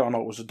that game. I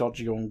know it was a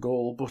dodgy own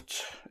goal,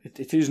 but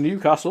it is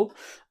Newcastle.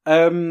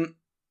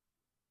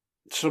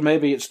 So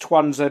maybe it's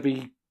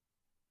Tuanzebe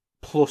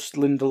plus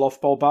Lindelof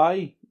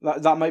Bobai.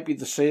 That might be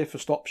the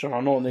safest option.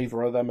 I know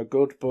neither of them are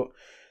good, but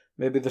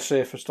maybe the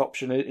safest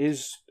option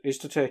is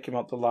to take him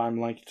out the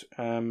limelight.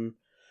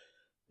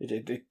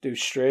 It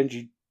was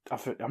strange.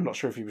 I'm not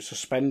sure if he was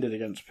suspended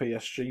against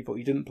PSG, but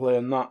he didn't play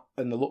in that,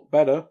 and they look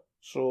better.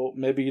 So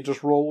maybe you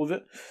just roll with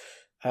it.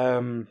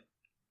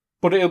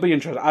 But it'll be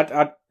interesting.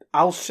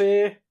 I'll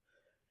say,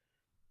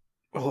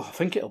 I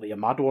think it'll be a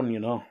mad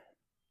one.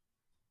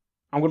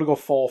 I'm going to go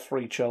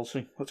 4-3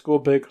 Chelsea. Let's go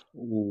big.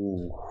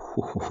 Ooh.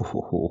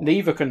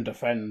 Neither can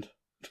defend.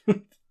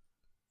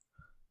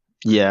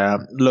 Yeah,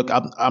 look,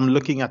 I'm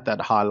looking at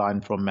that high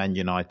line from Man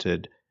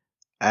United,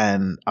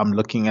 and I'm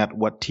looking at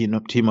what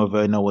Timo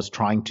Werner was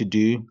trying to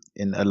do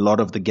in a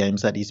lot of the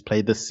games that he's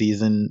played this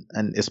season,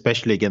 and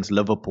especially against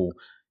Liverpool.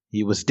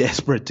 He was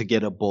desperate to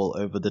get a ball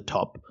over the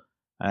top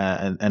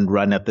and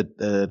run at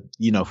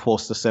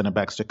force the centre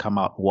backs to come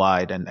out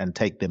wide and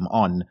take them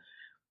on.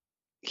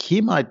 He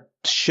might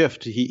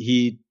shift,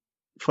 he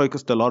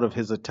focused a lot of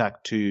his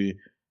attack to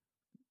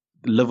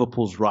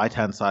Liverpool's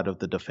right-hand side of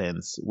the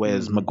defence,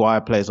 whereas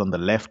Maguire plays on the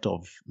left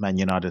of Man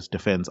United's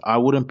defence. I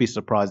wouldn't be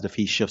surprised if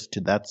he shifts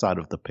to that side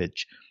of the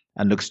pitch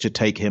and looks to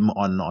take him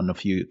on a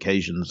few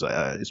occasions,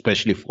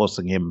 especially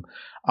forcing him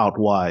out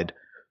wide.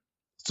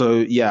 So,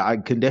 yeah, I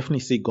can definitely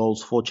see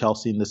goals for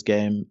Chelsea in this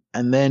game.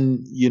 And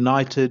then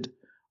United,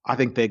 I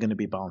think they're going to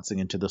be bouncing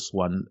into this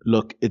one.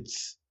 Look,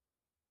 it's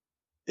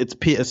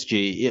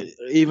PSG.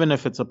 Even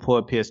if it's a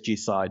poor PSG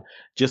side,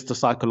 just the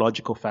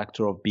psychological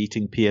factor of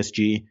beating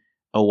PSG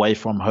away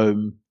from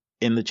home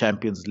in the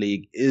Champions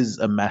League is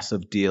a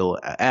massive deal.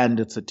 And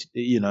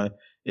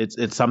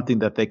it's something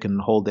that they can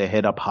hold their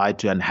head up high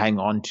to and hang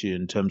on to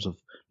in terms of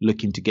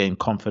looking to gain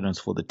confidence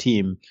for the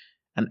team.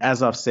 And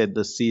as I've said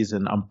this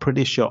season, I'm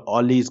pretty sure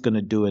Ollie's going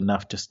to do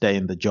enough to stay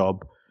in the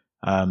job.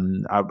 I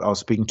was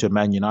speaking to a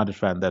Man United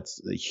fan that's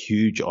a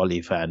huge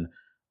Ollie fan.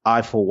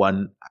 I, for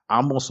one,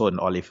 I'm also an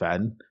Ollie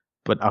fan,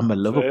 but I'm a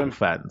Liverpool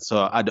fan.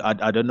 So I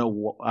don't know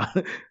what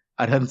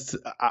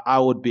I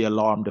would be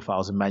alarmed if I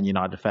was a Man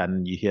United fan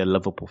and you hear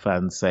Liverpool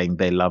fans saying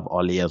they love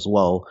Ollie as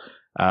well.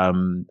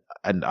 And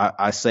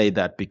I say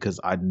that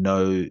because I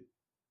know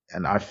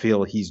and I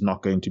feel he's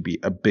not going to be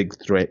a big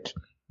threat,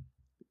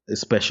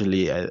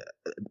 especially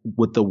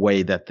with the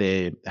way that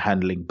they're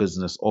handling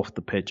business off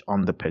the pitch,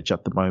 on the pitch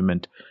at the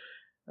moment.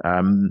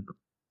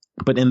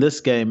 But in this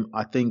game,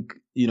 I think,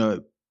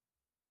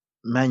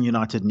 Man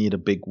United need a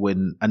big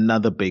win,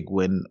 another big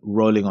win,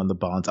 rolling on the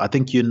bounce. I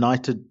think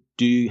United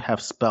do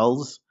have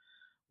spells.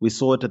 We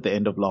saw it at the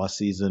end of last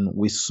season.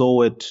 We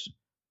saw it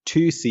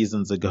 2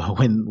 seasons ago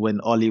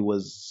when Ollie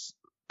was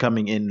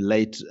coming in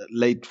late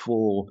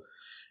for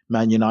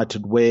Man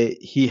United, where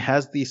he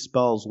has these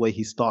spells where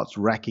he starts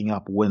racking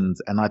up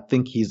wins. And I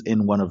think he's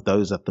in one of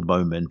those at the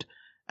moment.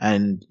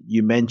 And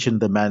you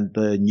mentioned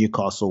the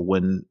Newcastle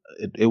win.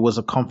 It was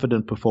a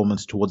confident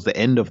performance towards the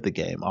end of the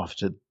game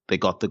after they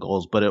got the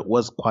goals, but it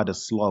was quite a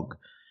slog.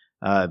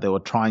 They were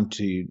trying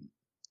to,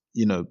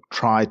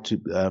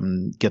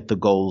 get the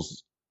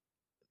goals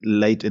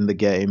late in the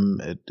game.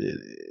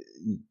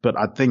 But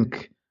I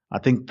think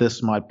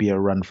this might be a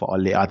run for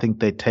Ollie. I think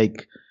they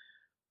take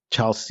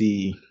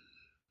Chelsea.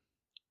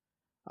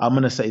 I'm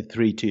going to say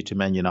 3-2 to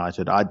Man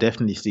United. I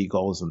definitely see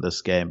goals in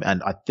this game.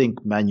 And I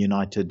think Man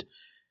United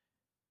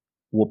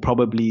will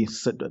probably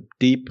sit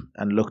deep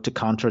and look to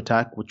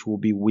counterattack, which will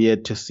be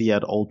weird to see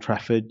at Old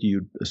Trafford.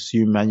 You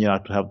assume Man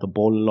United will have the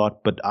ball a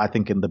lot, but I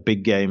think in the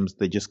big games,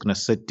 they're just going to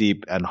sit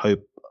deep and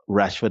hope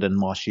Rashford and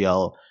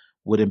Martial.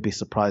 Wouldn't be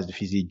surprised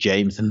if you see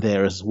James in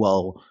there as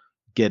well,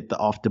 get the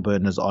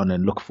afterburners on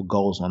and look for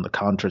goals on the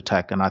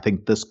counterattack. And I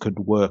think this could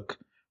work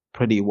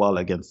pretty well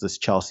against this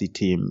Chelsea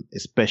team,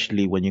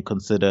 especially when you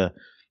consider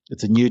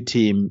it's a new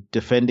team.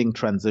 Defending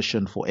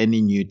transition for any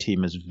new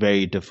team is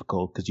very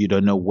difficult because you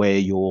don't know where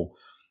your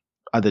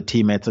other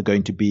teammates are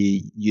going to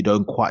be. You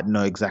don't quite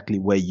know exactly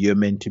where you're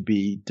meant to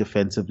be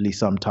defensively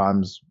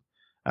sometimes,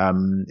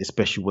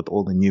 especially with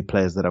all the new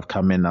players that have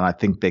come in. And I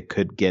think they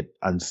could get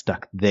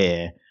unstuck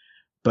there.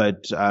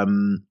 But I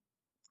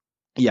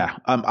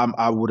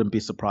wouldn't be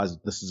surprised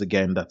if this is a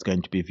game that's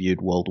going to be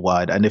viewed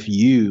worldwide. And if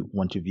you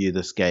want to view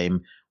this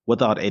game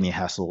without any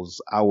hassles,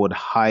 I would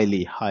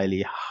highly,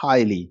 highly,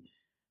 highly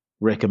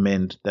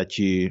recommend that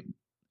you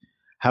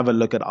have a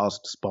look at our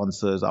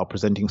sponsors, our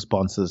presenting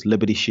sponsors,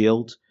 Liberty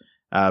Shield.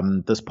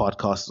 This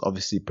podcast is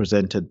obviously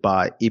presented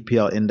by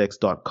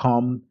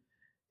EPLindex.com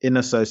in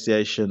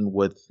association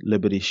with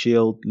Liberty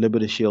Shield.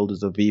 Liberty Shield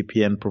is a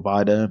VPN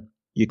provider.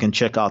 You can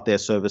check out their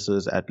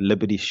services at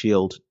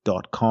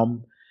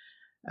libertyshield.com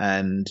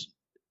and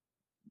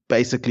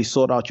basically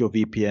sort out your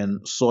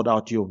VPN, sort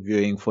out your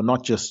viewing for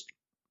not just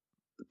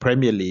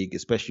Premier League,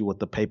 especially with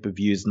the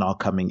pay-per-views now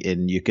coming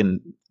in. You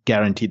can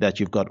guarantee that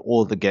you've got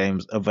all the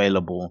games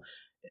available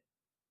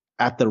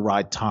at the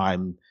right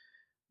time.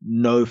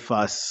 No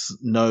fuss,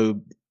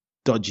 no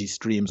dodgy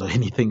streams or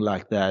anything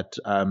like that.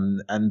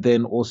 And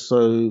then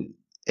also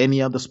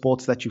any other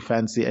sports that you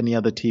fancy, any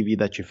other TV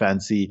that you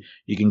fancy,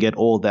 you can get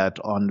all that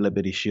on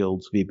Liberty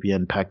Shield's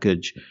VPN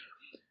package.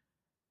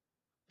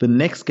 The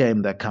next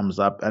game that comes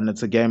up, and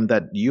it's a game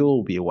that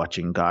you'll be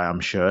watching, Guy, I'm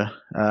sure.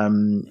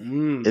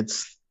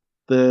 It's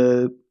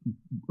the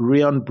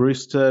Rhian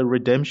Brewster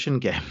redemption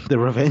game, the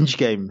revenge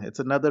game. It's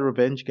another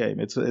revenge game.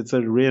 It's a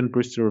Rhian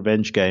Brewster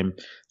revenge game.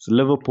 It's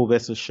Liverpool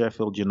versus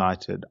Sheffield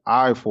United.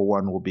 I, for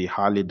one, will be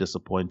highly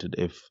disappointed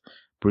if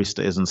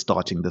Brewster isn't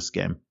starting this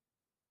game.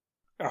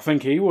 I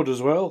think he would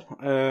as well.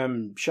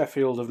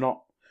 Sheffield have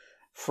not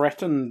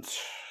threatened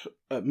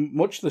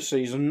much this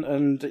season,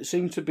 and it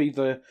seemed to be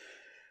the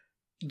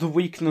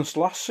weakness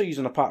last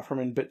season, apart from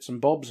in bits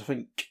and bobs. I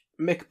think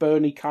Mick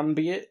Burney can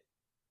be it.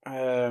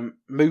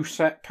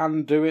 Mousset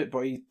can do it,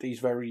 but he's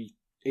very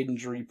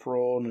injury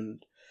prone,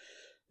 and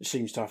it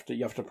seems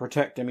you have to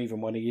protect him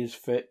even when he is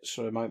fit.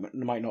 So it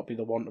might not be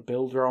the one to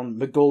build around.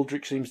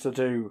 McGoldrick seems to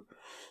do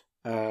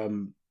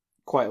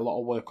quite a lot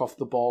of work off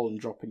the ball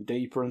and dropping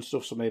deeper and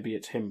stuff. So maybe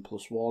it's him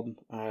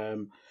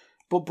 +1.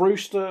 But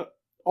Brewster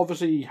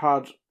obviously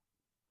had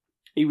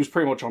he was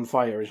pretty much on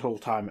fire his whole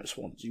time at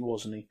Swansea,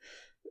 wasn't he?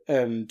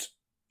 And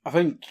I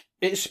think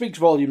it speaks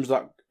volumes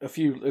that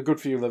a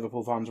good few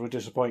Liverpool fans were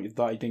disappointed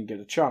that he didn't get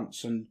a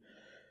chance. And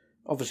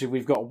obviously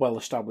we've got a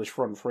well-established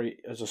front three,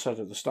 as I said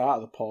at the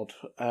start of the pod,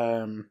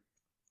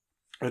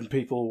 and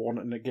people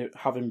wanting to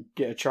have him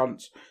get a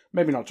chance,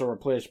 maybe not to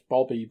replace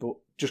Bobby, but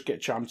just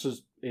get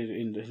chances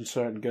in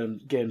certain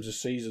games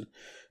this season.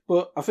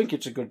 But I think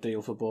it's a good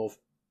deal for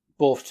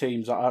both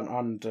teams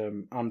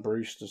and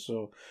Brewster.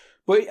 So,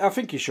 but I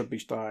think he should be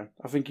starting.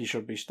 I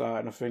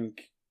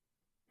think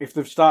if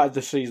they've started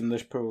the season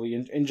this poorly,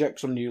 inject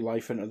some new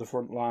life into the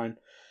front line,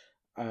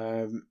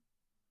 and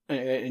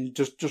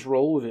just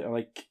roll with it.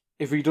 Like,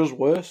 if he does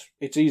worse,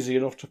 it's easy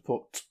enough to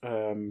put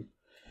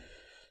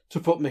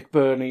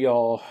McBurney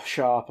or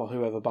Sharp or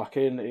whoever back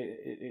in.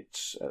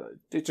 It's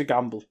a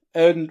gamble,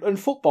 and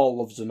football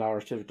loves the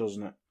narrative,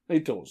 doesn't it?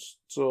 It does.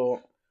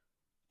 So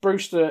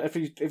Brewster, if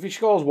he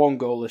scores one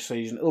goal this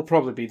season, it'll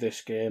probably be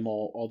this game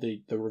or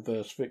the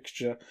reverse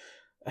fixture.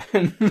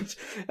 And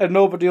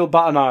nobody will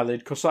bat an eyelid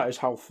because that is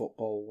how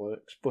football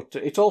works. But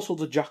it's also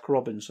the Jack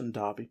Robinson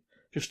derby,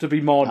 just to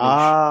be more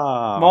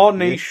niche. More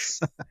niche.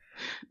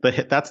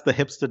 Yes. That's the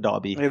hipster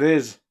derby. It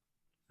is.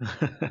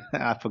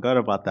 I forgot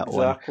about that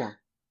exactly. one.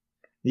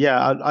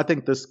 Yeah, I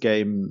think this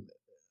game,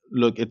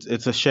 look,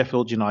 it's a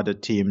Sheffield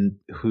United team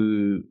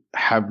who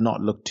have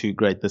not looked too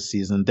great this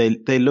season.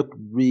 They look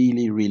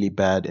really, really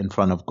bad in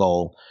front of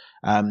goal.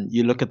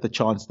 You look at the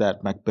chance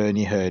that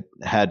McBurney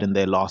had in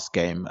their last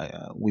game.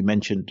 We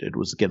mentioned it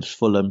was against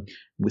Fulham.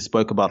 We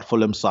spoke about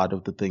Fulham's side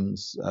of the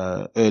things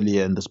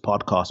earlier in this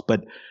podcast.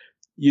 But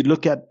you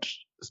look at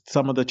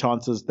some of the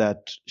chances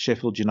that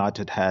Sheffield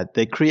United had.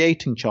 They're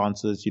creating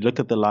chances. You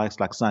look at the likes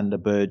like Sander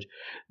Berge.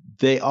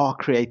 They are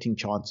creating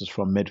chances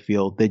from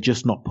midfield. They're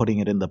just not putting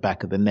it in the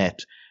back of the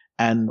net.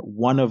 And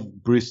one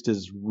of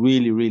Brewster's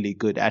really, really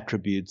good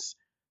attributes,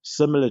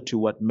 similar to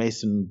what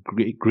Mason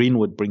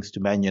Greenwood brings to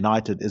Man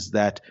United, is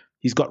that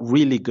he's got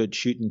really good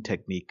shooting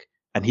technique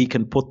and he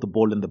can put the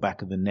ball in the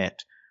back of the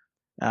net.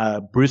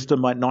 Brewster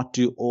might not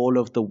do all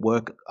of the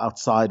work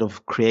outside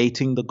of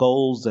creating the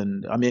goals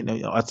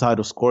outside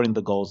of scoring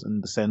the goals,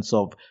 in the sense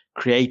of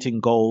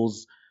creating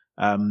goals,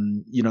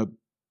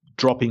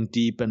 dropping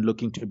deep and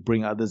looking to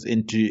bring others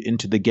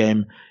into the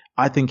game.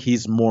 I think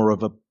he's more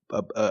of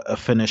a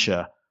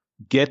finisher.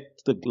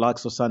 Get the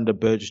likes of Sander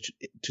Berge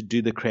to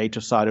do the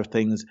creative side of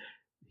things.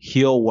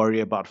 He'll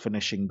worry about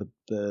finishing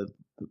the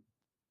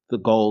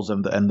goals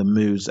and the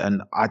moves.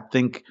 And I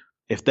think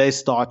if they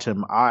start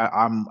him,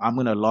 I'm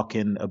going to lock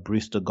in a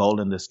Brewster goal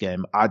in this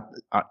game. I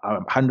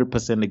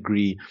 100%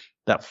 agree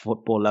that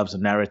football loves a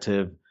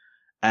narrative,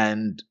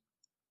 and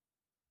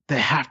they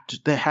have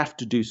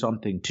to do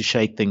something to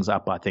shake things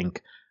up, I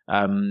think.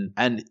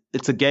 And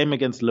it's a game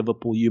against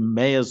Liverpool. You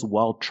may as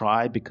well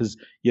try, because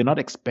you're not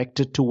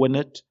expected to win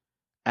it.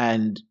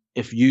 And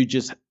if you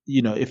just,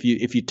 if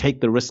you take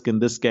the risk in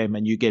this game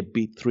and you get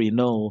beat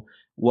 3-0,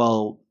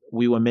 well,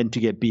 we were meant to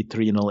get beat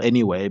 3-0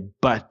 anyway.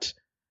 But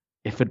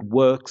if it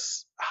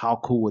works, how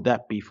cool would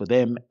that be for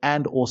them?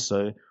 And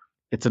also,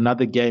 it's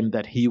another game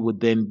that he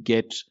would then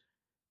get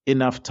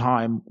enough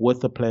time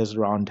with the players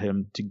around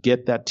him to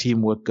get that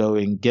teamwork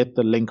going, get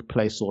the link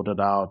play sorted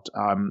out.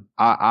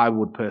 I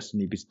would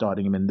personally be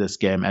starting him in this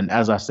game. And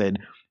as I said,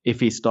 if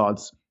he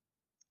starts,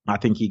 I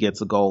think he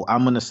gets a goal.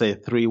 I'm going to say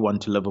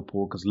 3-1 to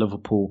Liverpool, because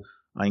Liverpool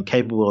are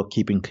incapable of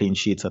keeping clean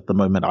sheets at the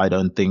moment, I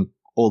don't think,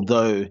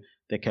 although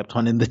they kept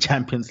on in the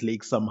Champions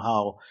League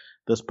somehow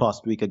this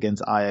past week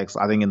against Ajax.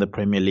 I think in the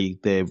Premier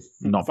League, they've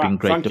not been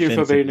great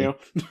defensively. Thank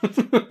you,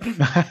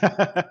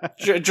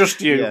 Fabinho.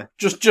 Just you. Yeah.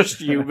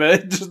 Just you,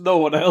 man. Just no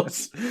one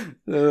else.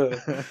 So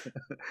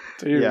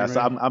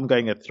I'm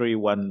going a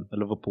 3-1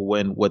 Liverpool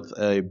win with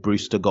a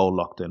Brewster goal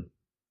locked in.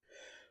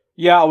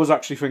 Yeah, I was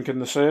actually thinking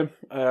the same.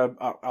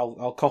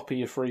 I'll copy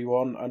your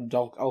 3-1, and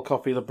I'll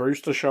copy the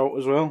Brewster shout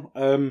as well.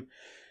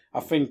 I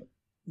think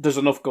there's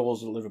enough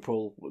goals at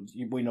Liverpool.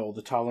 We know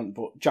the talent,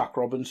 but Jack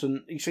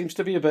Robinson, he seems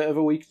to be a bit of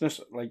a weakness.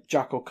 Like,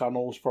 Jack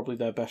O'Connell's probably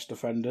their best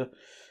defender,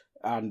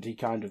 and he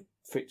kind of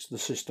fits the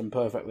system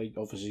perfectly.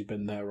 Obviously, he's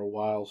been there a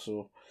while,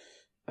 so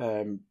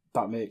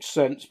that makes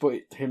sense.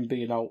 But him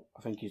being out,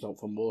 I think he's out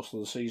for most of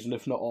the season,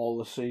 if not all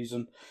the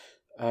season.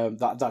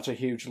 That's a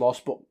huge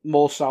loss. But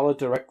Mo Salah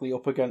directly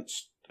up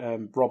against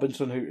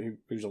Robinson,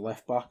 who's a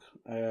left back,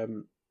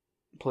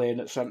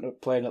 playing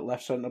at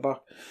left centre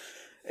back.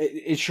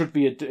 It should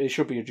be a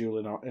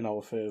duel in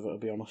our favour, to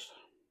be honest.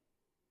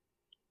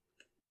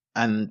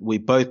 And we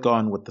both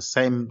gone with the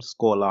same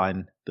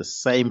scoreline, the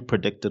same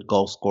predicted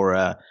goal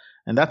scorer,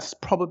 and that's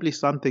probably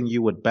something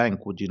you would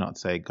bank, would you not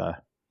say, Guy?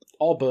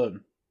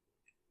 Auburn.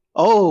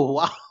 Oh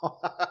wow,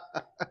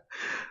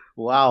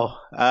 wow!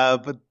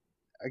 But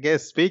I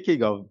guess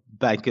speaking of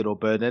bank it or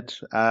burn it,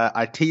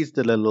 I teased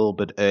it a little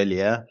bit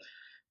earlier.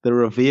 The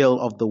reveal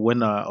of the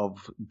winner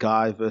of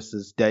Guy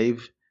versus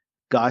Dave.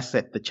 Guy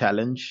set the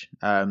challenge,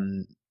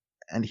 and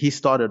he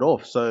started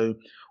off. So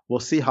we'll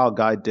see how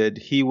Guy did.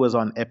 He was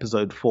on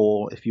episode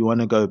 4. If you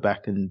want to go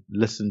back and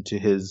listen to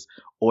his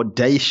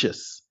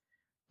audacious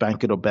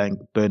Bank It or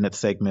Burn It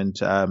segment.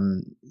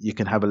 You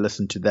can have a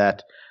listen to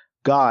that.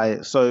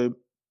 Guy, so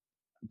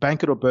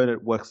Bank It or Burn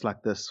It works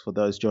like this for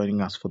those joining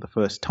us for the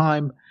first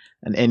time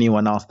and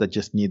anyone else that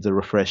just needs a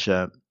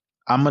refresher.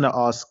 I'm going to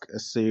ask a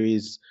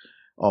series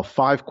of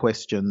 5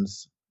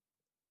 questions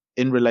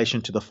in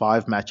relation to the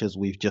 5 matches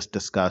we've just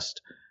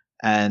discussed.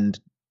 And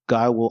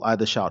Guy will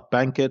either shout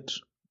bank it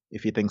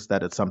if he thinks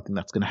that it's something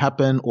that's going to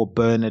happen, or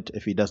burn it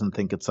if he doesn't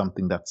think it's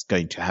something that's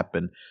going to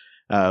happen.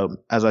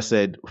 As I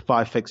said,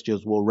 5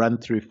 fixtures. We'll run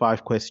through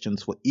 5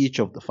 questions for each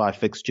of the 5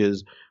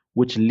 fixtures,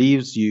 which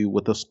leaves you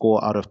with a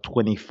score out of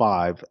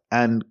 25.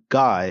 And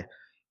Guy,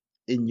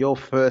 in your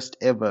first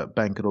ever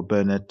Bank It or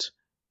Burn It,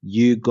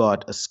 you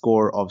got a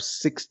score of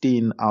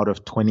 16 out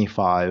of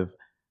 25.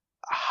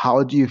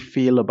 How do you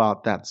feel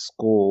about that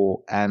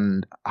score,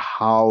 and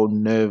how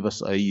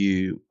nervous are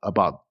you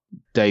about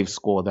Dave's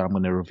score that I'm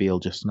going to reveal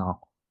just now?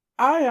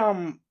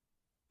 I'm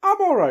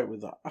all right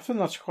with that. I think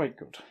that's quite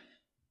good.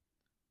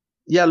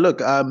 Yeah,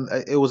 look,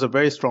 it was a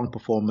very strong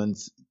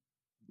performance.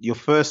 Your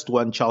first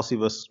one, Chelsea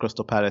versus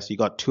Crystal Palace, you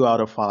got 2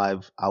 out of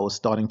 5. I was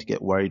starting to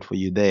get worried for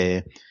you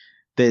there.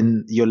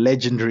 Then your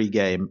legendary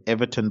game,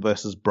 Everton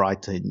versus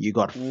Brighton, you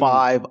got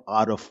 5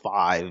 out of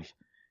 5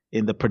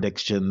 in the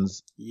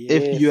predictions. Yes.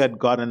 If you had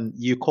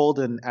you called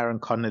in Aaron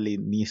Connolly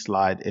knee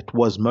slide. It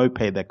was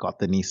Mopé that got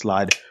the knee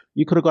slide.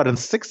 You could have gotten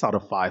 6 out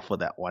of 5 for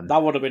that one.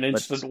 That would have been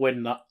instant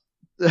win, that.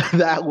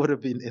 That would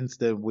have been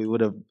instant. We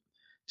would have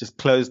just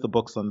closed the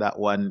books on that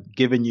one,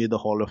 given you the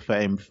Hall of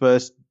Fame,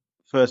 first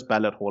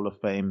ballot Hall of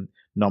Fame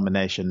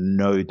nomination,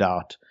 no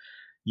doubt.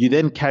 You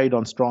then carried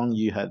on strong.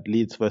 You had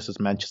Leeds versus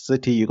Manchester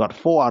City. You got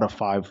 4 out of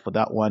 5 for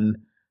that one.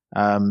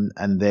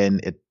 And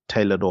then it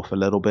tailored off a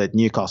little bit.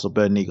 Newcastle,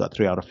 Burnley got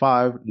 3 out of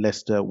 5.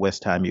 Leicester,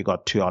 West Ham, you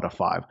got 2 out of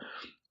 5.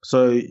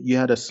 So you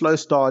had a slow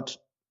start,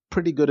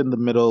 pretty good in the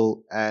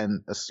middle,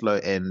 and a slow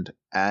end.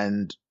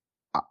 And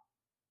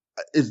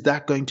is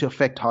that going to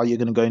affect how you're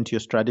going to go into your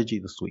strategy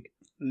this week?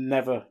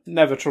 Never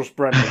trust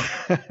Brendan.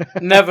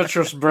 Never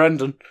trust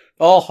Brendan.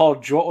 Oh,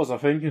 Hodge, what was I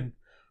thinking?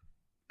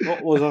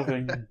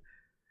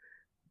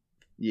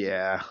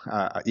 Yeah,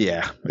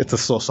 it's a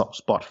sore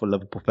spot for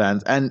Liverpool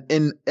fans. And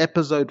in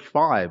episode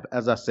 5,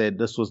 as I said,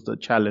 this was the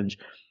challenge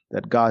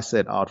that Guy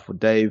set out for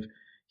Dave.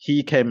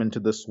 He came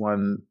into this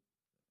one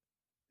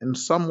in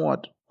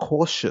somewhat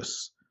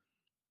cautious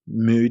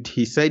mood.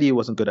 He said he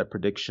wasn't good at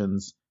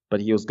predictions, but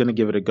he was going to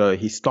give it a go.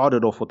 He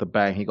started off with a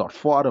bang. He got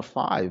 4 out of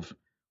 5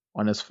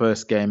 on his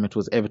first game. It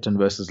was Everton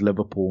versus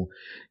Liverpool.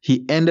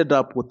 He ended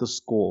up with the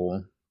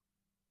score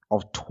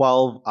of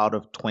 12 out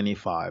of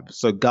 25.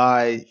 So,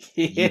 Guy,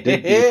 you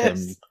did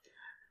beat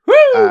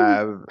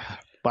him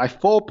by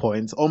 4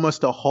 points,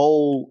 almost a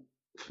whole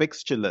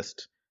fixture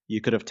list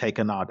you could have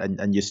taken out,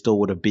 and you still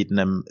would have beaten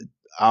him.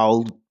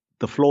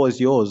 The floor is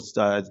yours.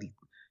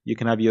 You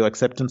can have your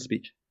acceptance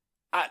speech.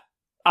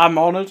 I'm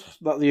honoured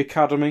that the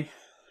Academy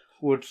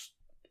would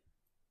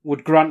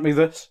grant me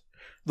this,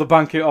 the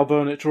Bank It or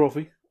Burn It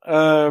trophy.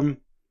 I'm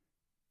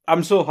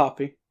so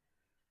happy.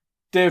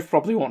 Dave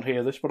probably won't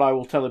hear this, but I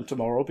will tell him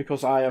tomorrow,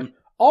 because I am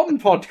on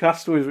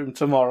podcast with him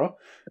tomorrow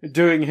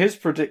doing his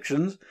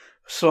predictions.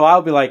 So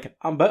I'll be like,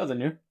 I'm better than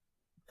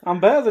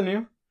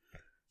you.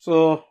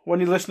 So when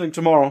you're listening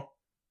tomorrow,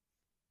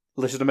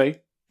 listen to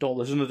me. Don't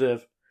listen to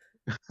Dave.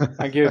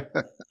 Thank you.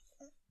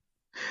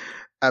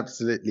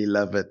 Absolutely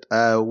love it.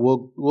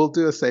 We'll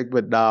do a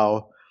segment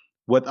now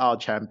with our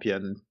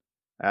champion.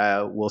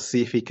 We'll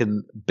see if he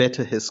can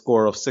better his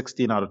score of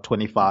 16 out of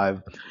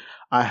 25.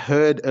 I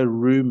heard a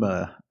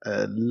rumor,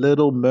 a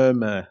little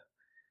murmur,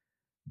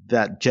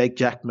 that Jake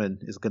Jackman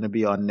is going to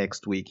be on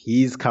next week.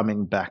 He's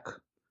coming back.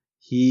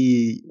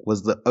 He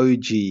was the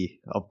OG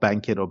of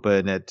Bank It or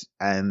Burn It,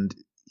 and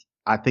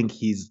I think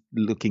he's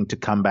looking to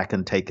come back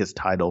and take his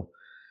title.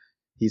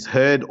 He's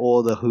heard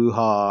all the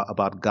hoo-ha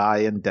about Guy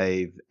and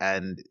Dave,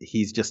 and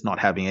he's just not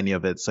having any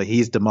of it. So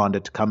he's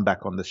demanded to come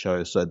back on the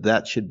show. So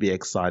that should be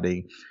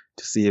exciting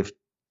to see if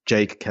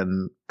Jake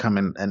can come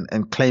in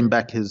and claim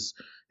back his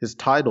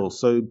title.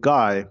 So,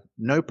 Guy,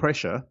 no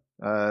pressure.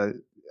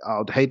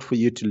 I'd hate for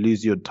you to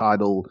lose your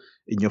title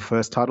in your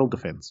first title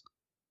defense.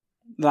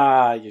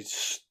 Nah,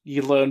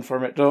 you learn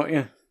from it, don't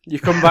you? You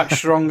come back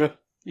stronger.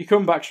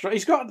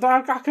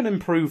 I can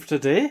improve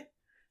today.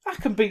 I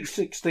can beat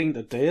 16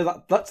 today.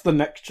 That's the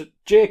next.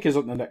 Jake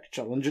isn't the next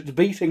challenge. It's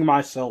beating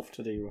myself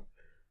today.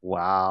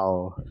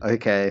 Wow.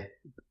 Okay.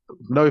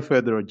 No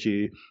further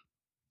ado.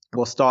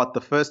 We'll start.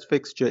 The first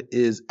fixture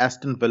is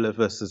Aston Villa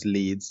versus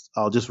Leeds.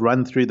 I'll just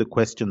run through the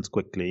questions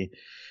quickly.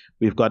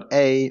 We've got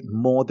A,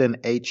 more than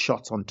 8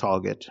 shots on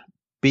target.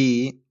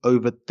 B,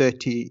 over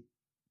 30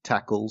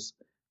 tackles.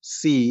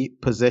 C,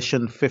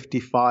 possession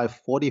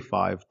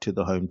 55-45 to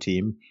the home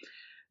team.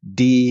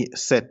 D,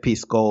 set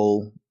piece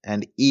goal.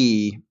 And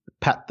E,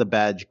 pat the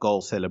badge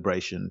goal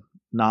celebration.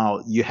 Now,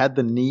 you had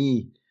the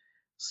knee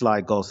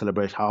slide goal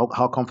celebration.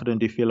 How confident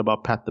do you feel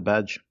about pat the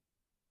badge?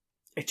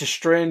 It's a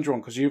strange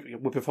one, because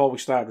before we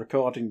started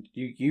recording,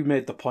 you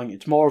made the point.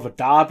 It's more of a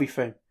derby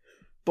thing.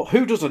 But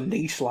who does a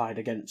knee slide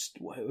against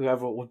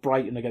whoever was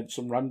Brighton against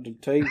some random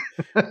team?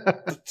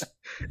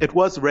 It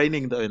was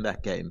raining though in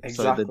that game,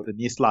 Exactly. so the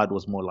knee slide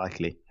was more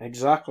likely.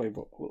 Exactly,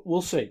 but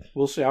we'll see.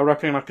 We'll see. I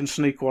reckon I can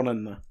sneak one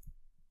in there.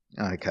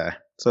 Okay,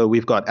 so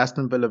we've got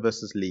Aston Villa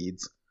versus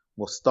Leeds.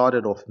 We'll start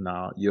it off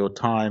now. Your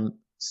time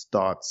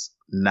starts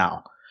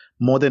now.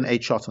 More than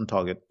 8 shots on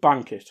target.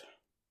 Bank it.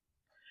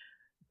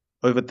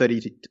 Over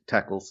 30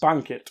 tackles.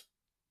 Bank it.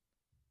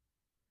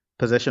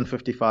 Possession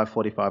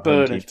 55-45.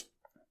 Burn it.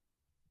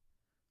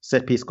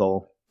 Set piece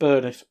goal.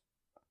 Burn it.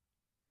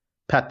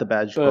 Pat the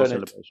badge. Burn Goal it.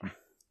 celebration.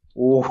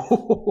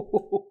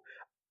 Ooh.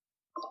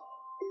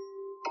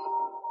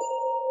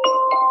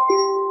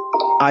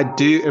 I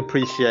do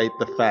appreciate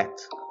the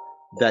fact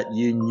that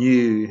you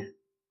knew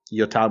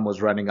your time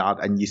was running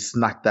out and you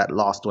snuck that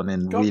last one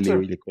in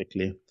really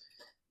quickly.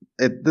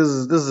 This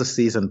is a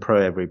seasoned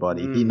pro,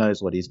 everybody. He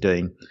knows what he's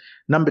doing.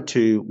 Number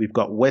 2, we've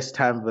got West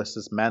Ham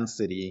versus Man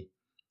City.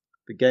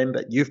 The game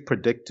that you've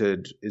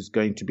predicted is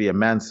going to be a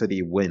Man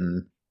City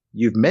win.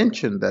 You've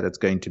mentioned that it's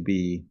going to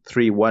be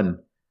 3-1.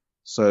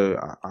 So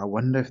I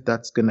wonder if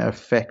that's going to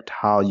affect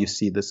how you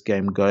see this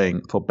game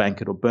going for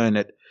Bank It or Burn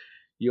It.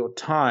 Your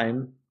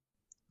time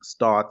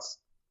starts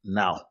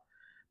now.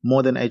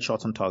 More than 8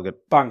 shots on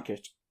target. Bank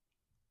it.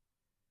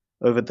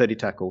 Over 30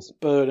 tackles.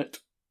 Burn it.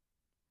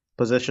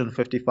 Possession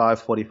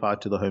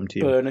 55-45 to the home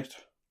team. Burn it.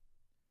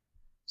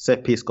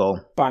 Set piece goal.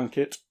 Bank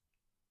it.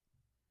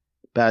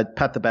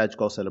 Pat the badge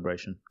goal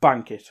celebration.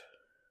 Bank it.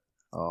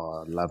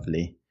 Oh,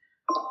 lovely.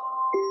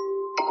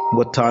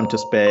 What time to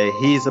spare.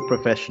 He's a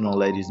professional,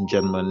 ladies and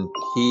gentlemen.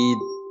 He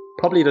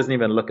probably doesn't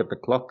even look at the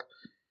clock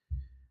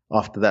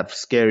after that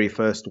scary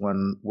first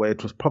one where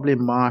it was probably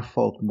my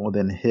fault more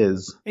than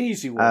his.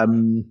 Easy work.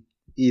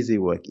 Easy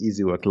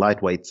work.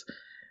 Lightweights.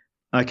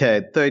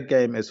 Okay, third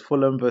game is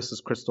Fulham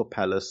versus Crystal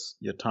Palace.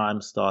 Your time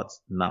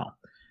starts now.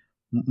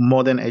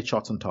 More than 8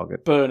 shots on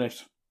target. Burn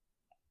it.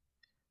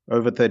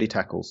 Over 30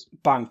 tackles.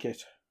 Bank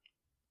it.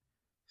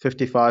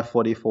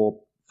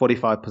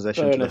 45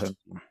 possession Burn to the it. home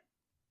team.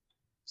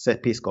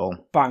 Set piece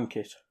goal. Bank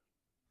it.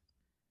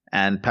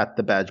 And pat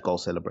the badge goal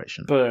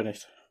celebration. Burn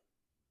it.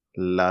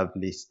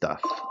 Lovely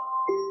stuff.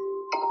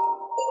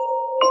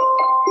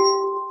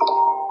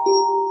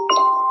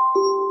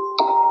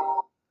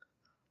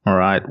 All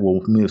right,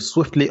 we'll move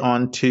swiftly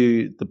on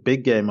to the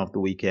big game of the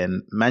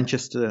weekend,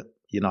 Manchester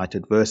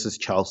United versus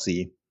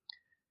Chelsea.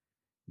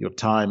 Your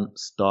time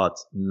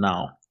starts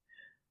now.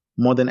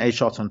 More than 8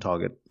 shots on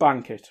target.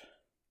 Bank it.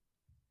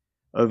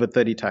 Over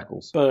 30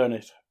 tackles. Burn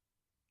it.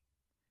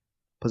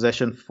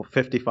 Possession for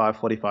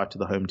 55-45 to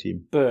the home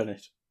team. Burn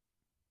it.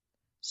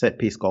 Set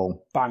piece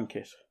goal. Bank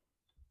it.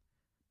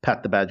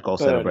 Pat the badge goal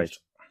Burn celebration.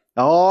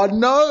 Oh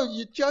no,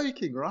 you're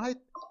joking, right?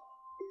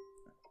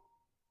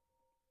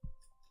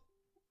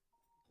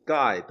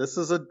 Guy, this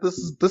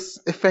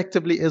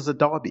effectively is a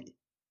derby.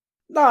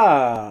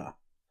 Nah.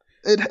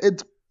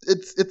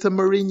 It's a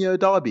Mourinho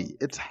derby.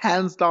 It's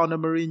hands down a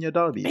Mourinho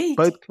derby. Mate.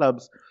 Both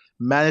clubs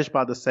managed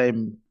by the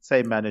same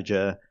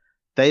manager.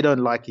 They don't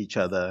like each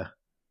other.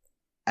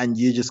 And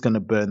you're just going to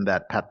burn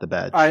that pat the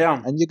badge. I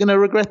am. And you're going to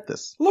regret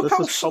this. Look this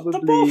how is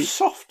they're both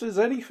soft as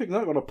anything. They're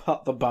not going to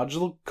pat the badge.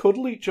 They'll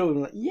cuddle each other and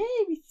be like, yeah,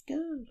 it's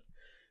good.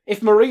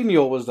 If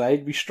Mourinho was there,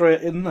 he'd be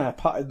straight in there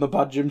patting the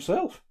badge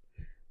himself.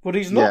 But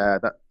he's not. Yeah,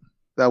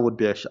 that would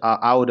be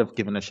I would have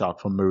given a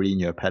shout for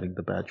Mourinho patting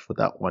the badge for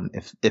that one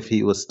if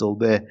he was still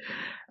there.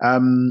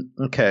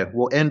 Okay,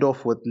 we'll end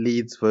off with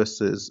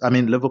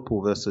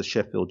Liverpool versus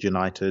Sheffield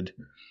United.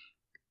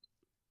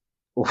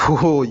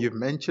 Oh, you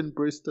mentioned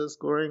Brewster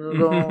scoring a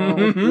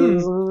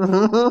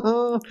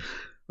goal.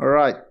 All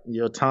right,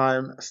 your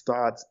time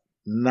starts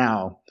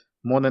now.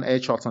 More than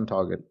 8 shots on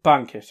target.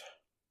 Bank it.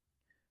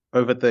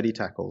 Over 30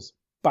 tackles.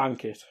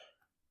 Bank it.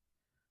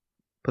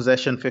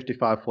 Possession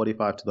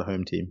 55-45 to the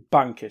home team.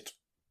 Bank it.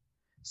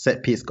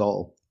 Set piece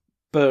goal.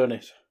 Burn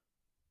it.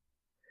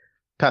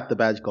 Pat the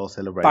badge goal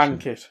celebration.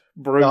 Bank it.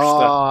 Brewster.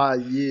 Oh,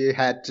 you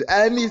had to.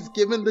 And he's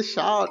given the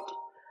shout.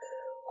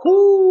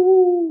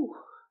 Whoo!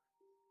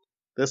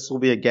 This will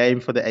be a game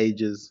for the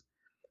ages.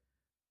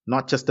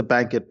 Not just a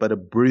bank it, but a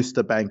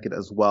Brewster bank it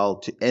as well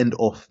to end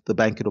off the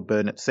Bank It or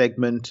Burn It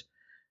segment.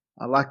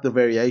 I like the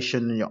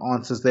variation in your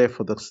answers there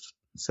for the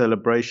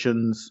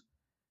celebrations.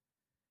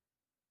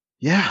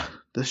 Yeah,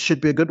 this should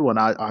be a good one.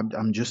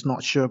 I'm just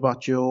not sure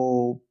about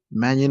your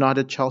Man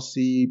United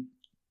Chelsea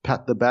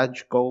pat the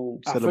badge goal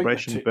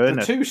celebration burn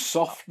it. They're too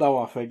soft though,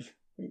 I think.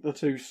 They're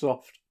too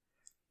soft.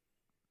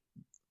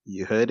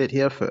 You heard it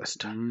here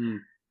first.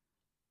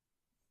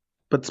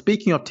 But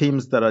speaking of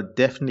teams that are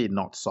definitely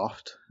not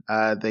soft,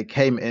 they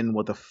came in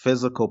with a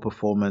physical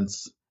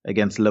performance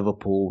against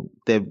Liverpool.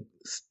 They've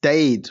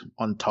stayed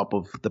on top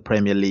of the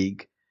Premier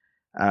League.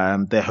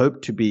 They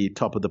hope to be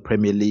top of the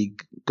Premier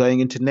League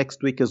going into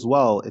next week as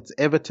well. It's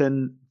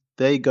Everton.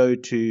 They go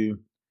to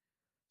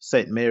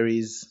St.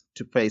 Mary's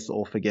to face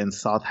off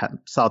against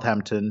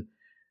Southampton.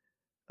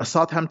 A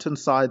Southampton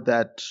side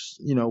that,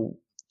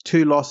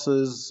 2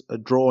 losses, a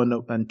draw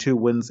and 2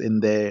 wins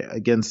in there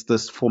against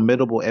this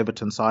formidable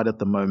Everton side at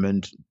the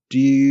moment. Do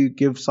you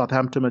give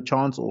Southampton a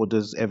chance, or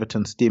does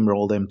Everton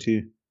steamroll them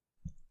too?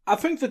 I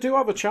think they do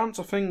have a chance.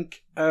 I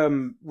think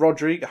James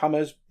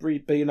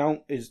being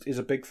out is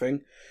a big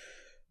thing.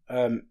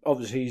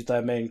 Obviously, he's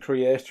their main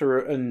creator,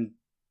 and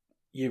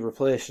you're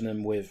replacing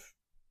him with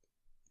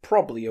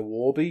probably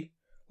Iwobi.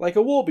 Like,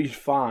 Iwobi's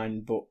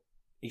fine, but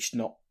he's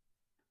not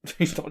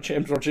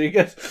James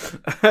Rodriguez.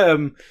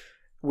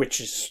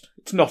 Which is,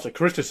 it's not a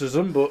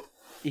criticism, but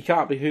he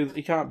can't be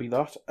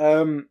that.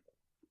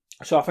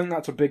 So I think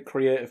that's a big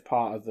creative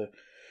part of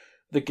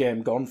the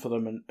game gone for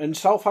them. And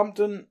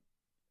Southampton,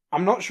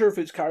 I'm not sure if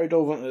it's carried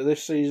over into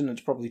this season.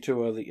 It's probably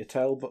too early to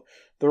tell, but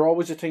they're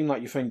always a team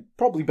that you think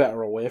probably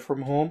better away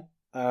from home.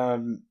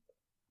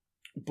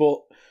 But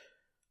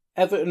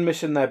Everton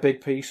missing their big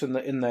piece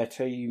in their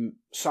team.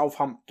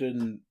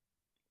 Southampton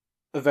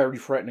are very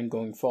threatening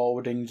going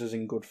forward. Ings is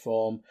in good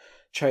form.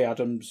 Che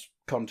Adams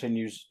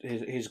continues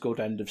his good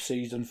end of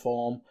season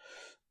form.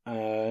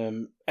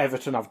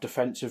 Everton have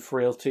defensive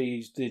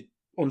frailties.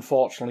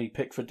 Unfortunately,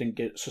 Pickford didn't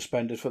get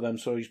suspended for them,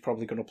 so he's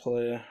probably going to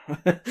play.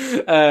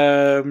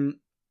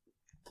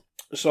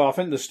 So I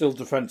think there's still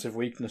defensive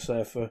weakness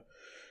there for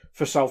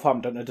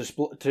Southampton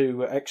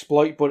to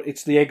exploit, but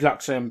it's the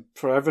exact same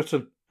for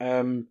Everton.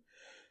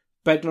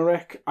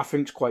 Bednarek, I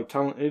think, is quite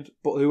talented,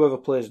 but whoever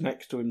plays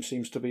next to him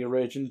seems to be a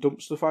raging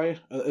dumpster fire,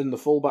 and the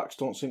fullbacks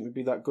don't seem to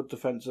be that good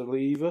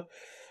defensively either.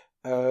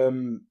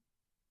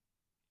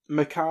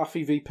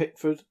 McCarthy v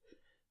Pickford.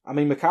 I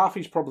mean,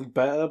 McCarthy's probably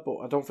better, but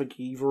I don't think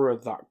either are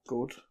that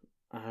good.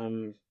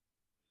 So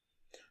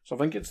I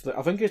think it's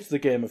the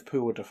game of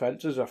poor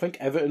defences. I think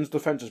Everton's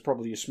defence is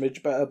probably a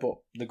smidge better, but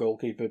the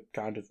goalkeeper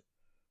kind of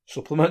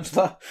supplements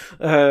that.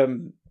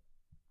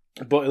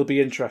 But it'll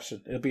be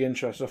interesting. I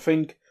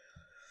think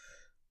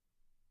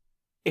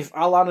if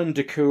Alan and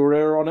Doucouré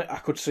are on it, I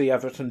could see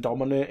Everton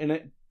dominating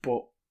it,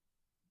 but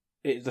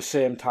at the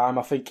same time,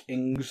 I think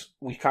Ings,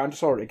 we kind of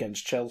saw it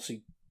against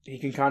Chelsea, he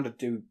can kind of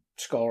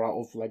score out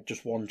of like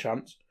just one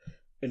chance.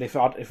 And if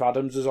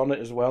Adams is on it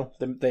as well,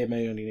 then they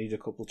may only need a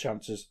couple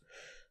chances.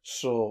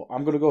 So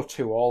I'm going to go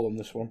 2-2 on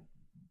this one.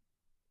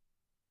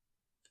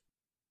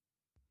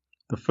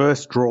 The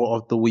first draw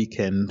of the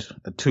weekend,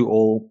 a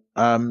 2-2.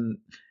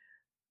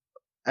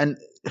 And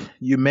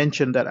you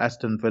mentioned that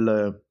Aston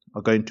Villa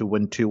are going to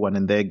win 2-1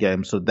 in their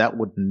game, so that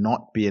would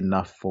not be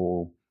enough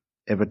for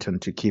Everton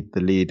to keep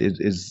the lead.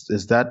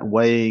 Is that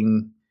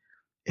weighing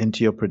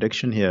into your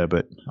prediction here?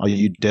 But are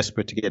you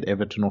desperate to get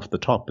Everton off the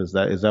top? Is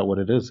that what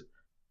it is?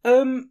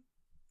 I'm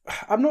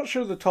not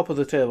sure the top of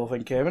the table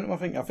thing came in. I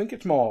think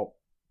it's more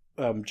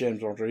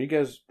James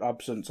Rodriguez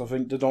absence. I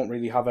think they don't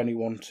really have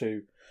anyone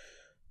to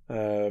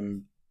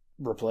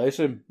replace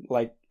him.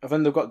 Like, I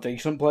think they've got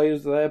decent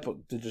players there,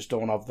 but they just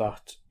don't have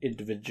that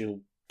individual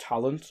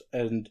talent.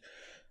 And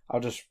I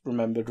just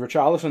remembered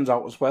Richarlison's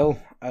out as well.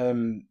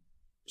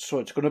 So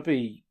it's going to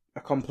be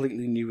a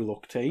completely new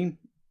look team.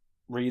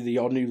 Really,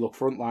 your new look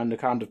front line, they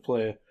kind of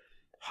play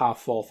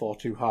half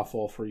 4-4-2, half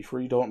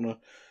 4-3-3, don't they?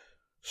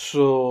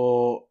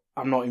 So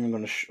I'm not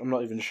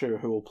even sure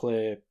who will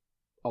play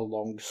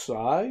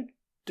alongside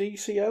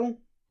DCL.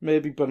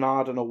 Maybe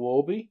Bernard and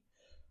Iwobi,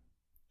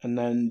 and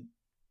then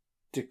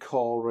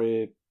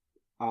Doucouré,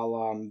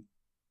 Alan.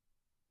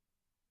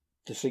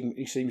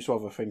 He seems to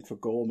have a thing for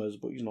Gomez,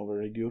 but he's not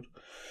very good.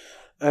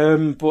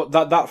 But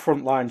that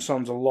front line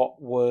sounds a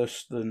lot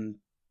worse than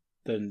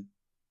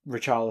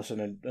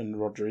Richarlison and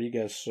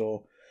Rodriguez,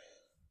 so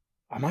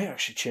I might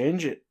actually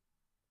change it.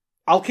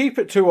 I'll keep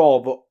it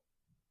 2-2, but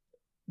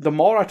the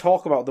more I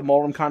talk about it, the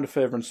more I'm kind of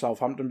favouring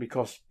Southampton,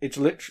 because it's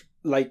literally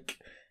like,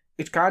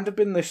 it's kind of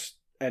been this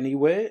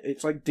anyway.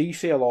 It's like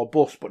DCL or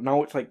bust, but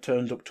now it's like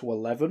turned up to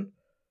 11.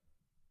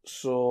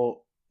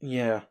 So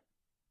yeah,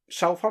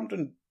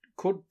 Southampton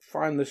could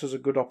find this as a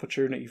good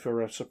opportunity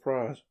for a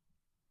surprise.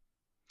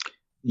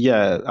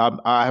 Yeah,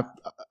 I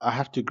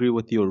have to agree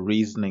with your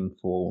reasoning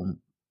for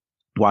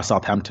why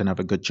Southampton have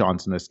a good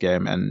chance in this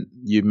game. And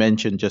you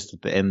mentioned just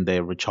at the end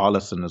there,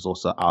 Richarlison is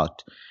also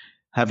out.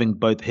 Having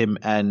both him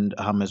and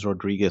James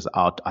Rodriguez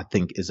out, I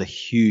think, is a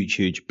huge,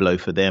 huge blow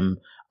for them.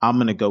 I'm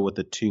going to go with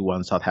the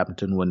 2-1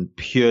 Southampton win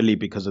purely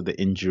because of the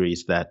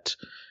injuries that,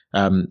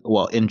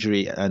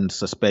 injury and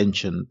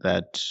suspension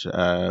that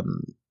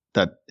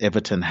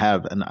Everton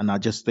have. And I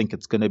just think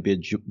it's going to be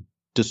a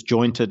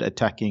disjointed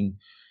attacking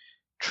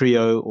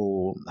trio,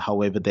 or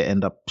however they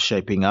end up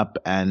shaping up.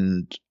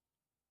 And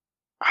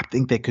I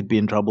think they could be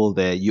in trouble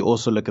there. You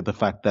also look at the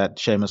fact that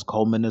Seamus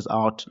Coleman is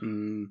out.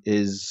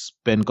 Is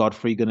Ben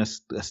Godfrey going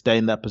to stay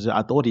in that position?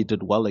 I thought he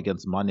did well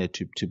against Mane,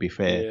 to be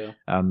fair.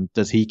 Yeah.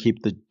 Does he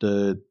keep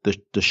the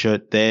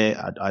shirt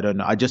there? I don't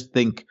know. I just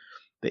think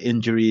the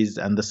injuries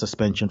and the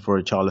suspension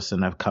for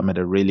Richarlison have come at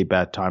a really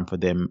bad time for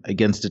them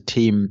against a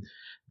team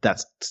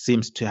that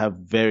seems to have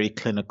very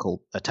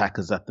clinical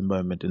attackers at the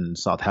moment in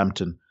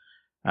Southampton.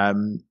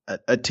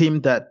 A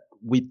team that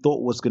we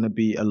thought was going to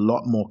be a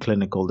lot more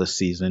clinical this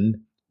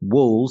season,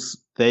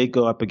 Wolves, they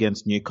go up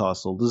against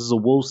Newcastle. This is a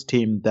Wolves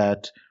team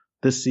that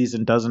this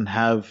season doesn't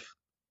have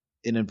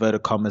in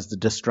inverted commas, the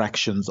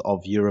distractions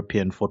of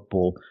European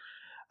football.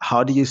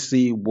 How do you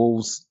see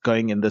Wolves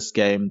going in this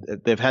game?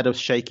 They've had a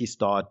shaky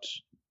start,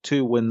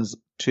 2 wins,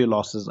 2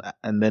 losses,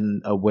 and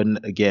then a win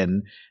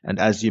again. And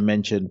as you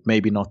mentioned,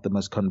 maybe not the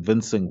most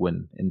convincing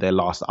win in their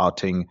last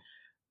outing.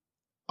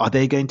 Are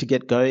they going to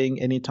get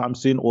going anytime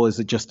soon, or is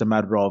it just a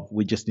matter of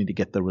we just need to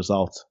get the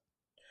results?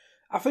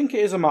 I think it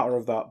is a matter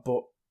of that,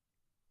 but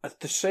at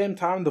the same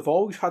time, they've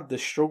always had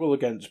this struggle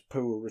against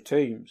poorer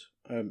teams,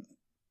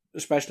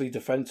 especially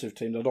defensive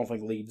teams. I don't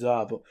think Leeds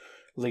are, but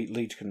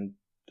Leeds can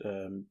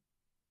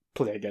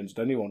play against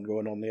anyone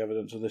going on the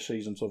evidence of this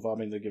season so far. I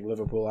mean, they give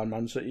Liverpool and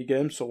Man City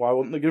games, so why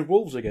wouldn't they give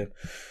Wolves a game?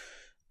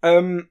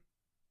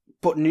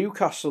 But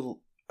Newcastle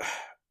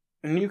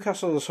are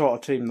the sort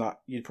of team that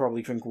you'd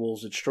probably think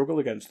Wolves would struggle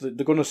against. They're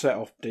going to set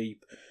off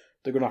deep.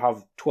 They're going to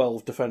have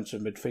 12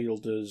 defensive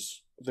midfielders.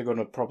 They're going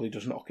to probably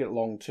just knock it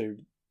long to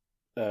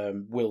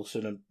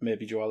Wilson and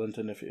maybe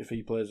Joelinton if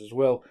he plays as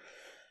well.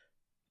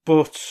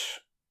 But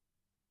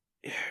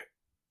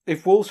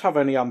if Wolves have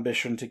any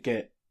ambition to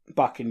get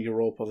back in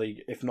Europa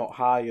League, if not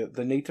higher,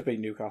 they need to beat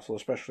Newcastle,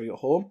 especially at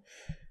home.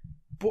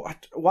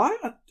 But why?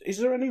 Is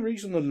there any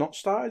reason they've not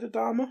started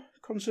Adama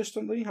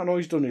consistently? I know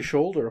he's done his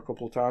shoulder a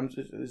couple of times.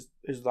 Is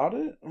that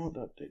it?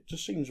 It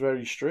just seems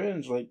very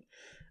strange. Like,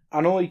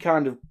 I know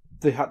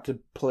they had to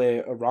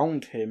play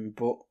around him,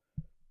 but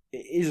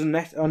is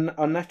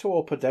Neto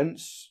or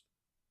Podence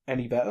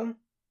any better?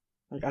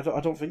 Like,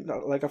 I don't think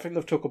that. Like, I think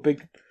they've took a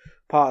big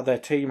part of their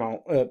team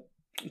out,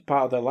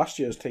 part of their last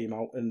year's team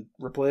out, and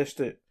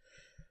replaced it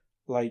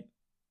like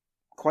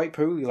quite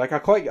poorly. Like, I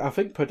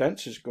think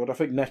Podence is good. I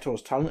think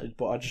Neto's talented,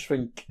 but I just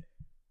think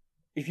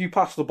if you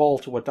pass the ball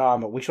to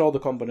Adama, we saw the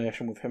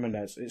combination with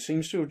Jimenez. It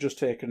seems to have just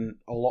taken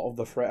a lot of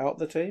the threat out of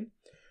the team.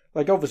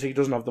 Like, obviously he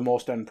doesn't have the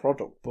most end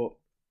product, but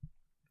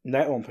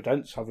Neto and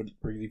Podence haven't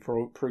really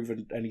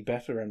proven any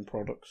better end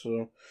product.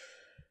 So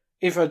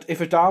if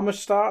Adama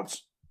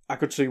starts, I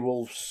could see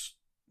Wolves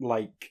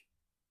like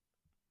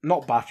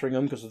not battering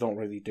them because they don't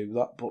really do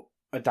that, but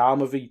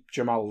Adama v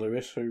Jamal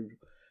Lewis, who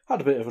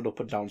had a bit of an up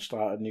and down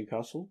start at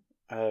Newcastle,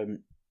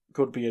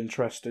 could be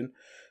interesting.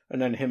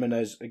 And then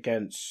Jimenez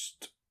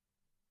against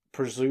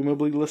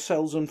presumably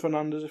Lascelles and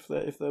Fernandes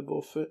if they're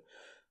both fit,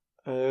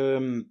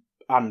 and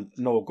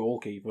no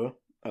goalkeeper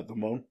at the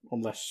moment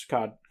unless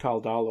Carl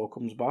Darlow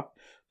comes back.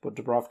 But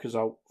Dubravka's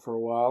out for a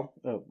while,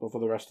 for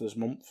the rest of this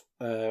month.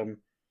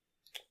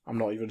 I'm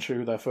not even sure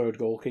who their third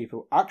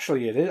goalkeeper.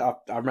 Actually, it is. I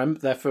remember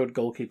their third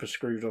goalkeeper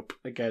screwed up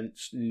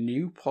against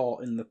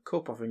Newport in the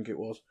Cup, I think it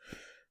was.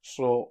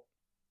 So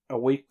a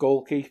weak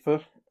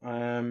goalkeeper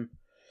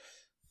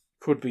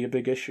could be a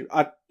big issue.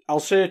 I'll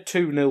say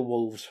 2-0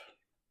 Wolves.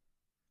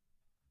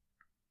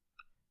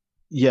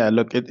 Yeah,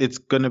 look, it's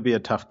going to be a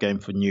tough game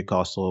for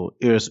Newcastle,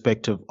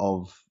 irrespective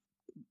of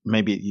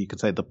maybe you could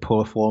say the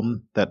poor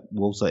form that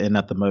Wolves are in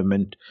at the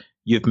moment.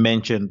 You've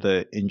mentioned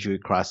the injury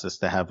crisis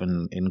they have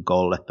in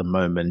goal at the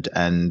moment,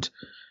 and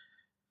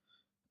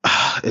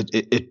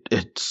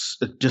it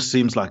just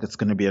seems like it's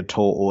going to be a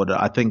tall order.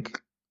 I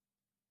think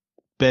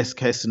best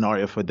case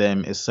scenario for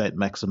them is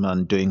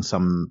Saint-Maximin doing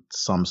some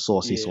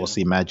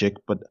saucy magic,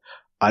 but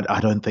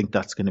I don't think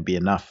that's going to be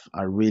enough.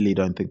 I really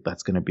don't think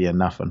that's going to be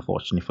enough,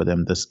 unfortunately, for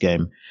them this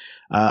game.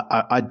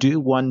 I do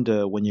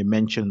wonder, when you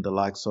mentioned the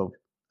likes of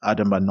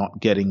Adama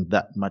not getting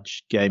that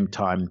much game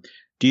time,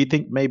 do you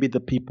think maybe the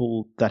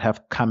people that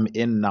have come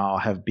in now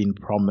have been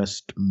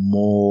promised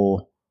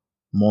more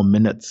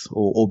minutes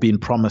or been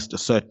promised a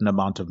certain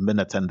amount of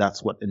minutes, and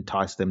that's what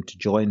enticed them to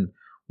join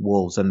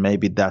Wolves, and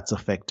maybe that's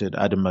affected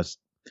Adama's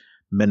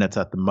minutes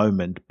at the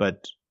moment,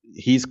 but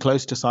he's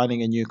close to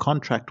signing a new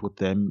contract with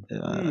them.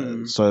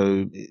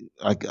 So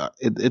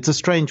it's a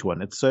strange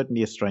one. It's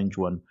certainly a strange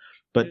one.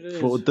 But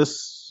for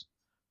this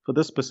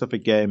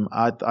specific game,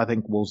 I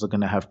think Wolves are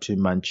going to have too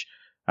much.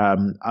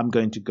 I'm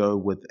going to go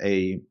with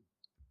a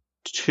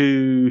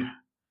 2.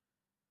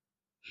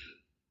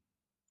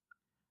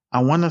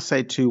 I want to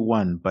say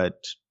 2-1, but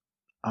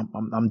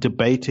I'm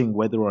debating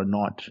whether or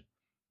not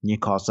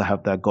Newcastle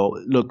have that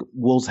goal. Look,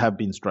 Wolves have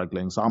been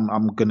struggling, so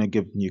I'm going to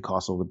give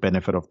Newcastle the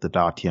benefit of the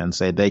doubt here and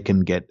say they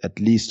can get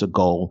at least a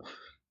goal.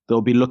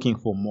 They'll be looking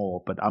for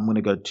more, but I'm going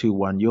to go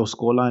 2-1. Your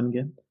scoreline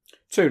again?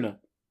 2-0.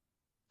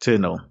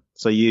 2-0.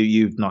 So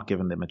you've not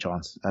given them a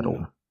chance at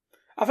all.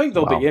 I think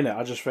they'll be in it.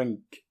 I just think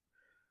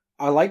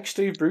I like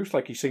Steve Bruce.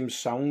 Like, he seems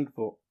sound,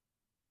 but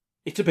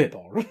it's a bit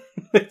boring.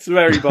 It's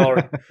very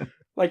boring.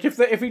 Like,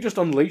 if he just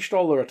unleashed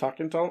all their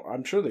attacking talent,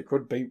 I'm sure they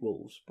could beat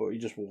Wolves, but he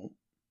just won't.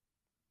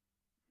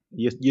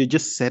 You're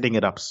just setting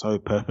it up so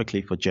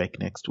perfectly for Jake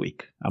next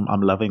week.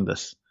 I'm loving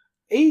this.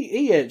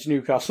 He hates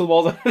Newcastle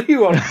more than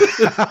anyone.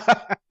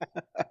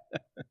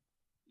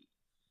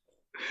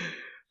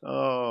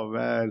 Oh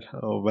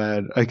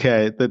man.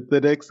 Okay, the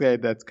next game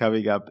that's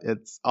coming up,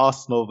 it's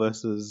Arsenal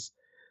versus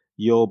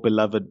your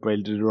beloved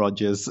Brendan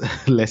Rodgers,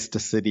 Leicester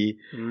City.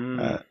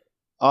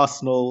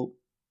 Arsenal,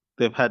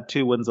 they've had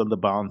 2 wins on the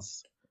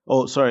bounce.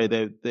 Oh, sorry,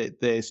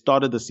 they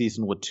started the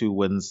season with 2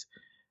 wins.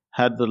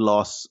 had the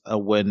loss, a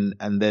win,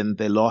 and then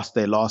they lost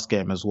their last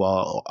game as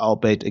well,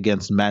 albeit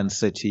against Man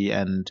City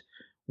and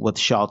with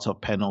shouts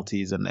of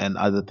penalties and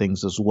other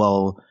things as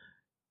well.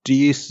 Do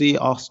you see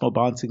Arsenal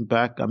bouncing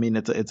back? I mean,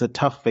 it's a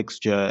tough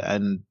fixture,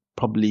 and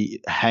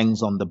probably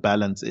hangs on the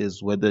balance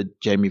is whether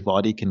Jamie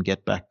Vardy can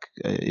get back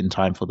in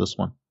time for this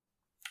one.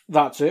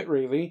 That's it,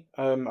 really.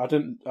 I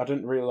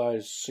didn't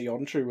realise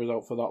Sionchu was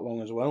out for that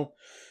long as well.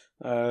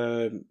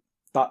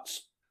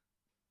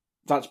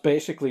 That's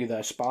basically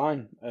their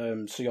spine.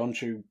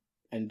 Sionchu,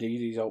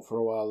 indeed, he's out for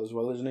a while as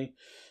well, isn't he?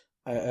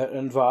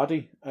 And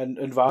Vardy, and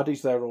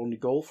Vardy's their only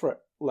goal threat.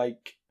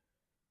 Like,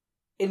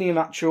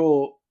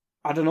 Iheanacho,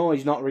 I don't know.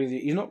 He's not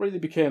really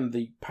became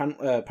the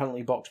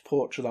penalty box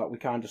poacher that we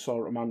kind of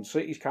saw at Man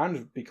City. He's kind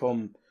of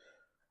become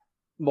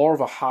more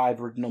of a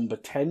hybrid number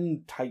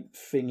 10 type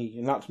thingy,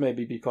 and that's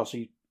maybe because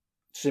he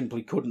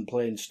simply couldn't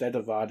play instead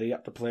of Vardy. He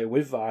had to play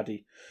with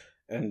Vardy,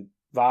 and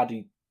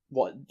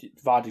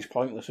Vardy's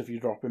pointless if you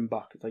drop him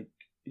back. Like,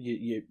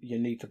 you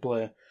need to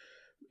play.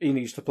 He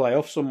needs to play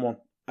off someone.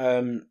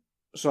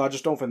 So I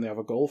just don't think they have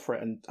a goal for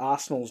it. And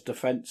Arsenal's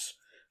defence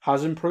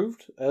has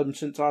improved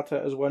since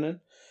Arteta's went in.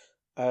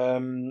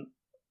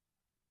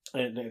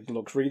 It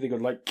looks really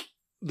good. Like,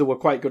 they were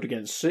quite good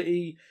against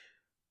City.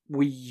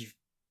 We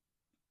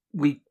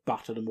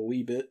battered them a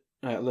wee bit.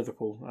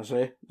 Liverpool, I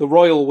say. The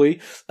royal we.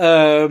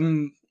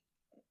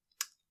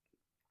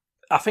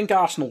 I think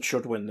Arsenal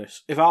should win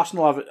this. If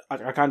Arsenal have,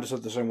 I kind of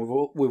said the same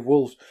with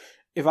Wolves.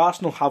 If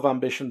Arsenal have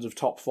ambitions of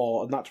top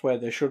 4, and that's where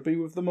they should be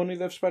with the money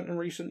they've spent in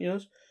recent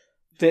years,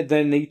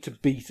 they need to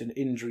beat an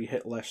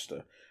injury-hit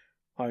Leicester.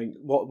 I mean,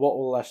 what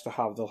will Leicester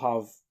have? They'll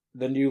have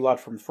the new lad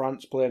from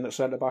France playing at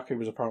centre-back, who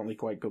was apparently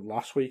quite good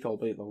last week,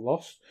 albeit they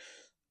lost.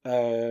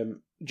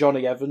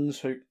 Johnny Evans,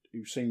 who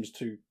seems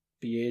to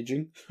be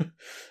ageing.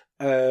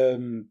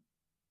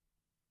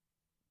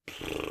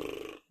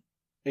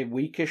 A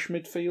weakish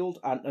midfield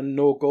and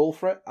no goal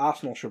threat.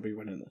 Arsenal should be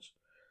winning this.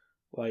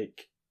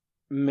 Like,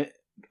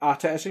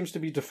 Arteta seems to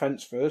be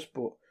defence first,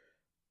 but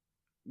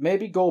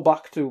maybe go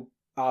back to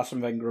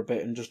Arsene Wenger a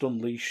bit and just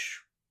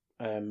unleash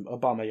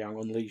Aubameyang,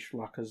 unleash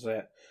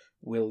Lacazette,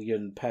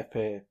 Willian,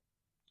 Pepe,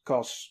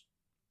 because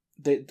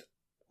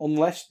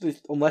unless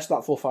that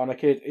Fofana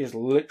kid is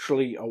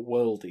literally a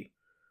worldie,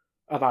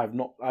 and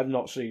I've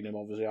not seen him.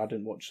 Obviously, I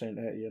didn't watch Saint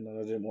Etienne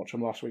and I didn't watch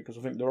him last week because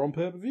I think they're on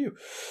pay-per-view.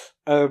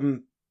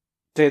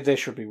 They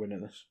should be winning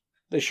this.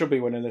 They should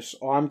be winning this.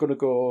 I'm going to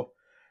go.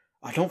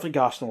 I don't think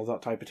Arsenal is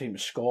that type of team to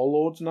score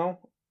loads now.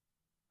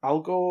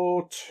 I'll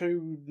go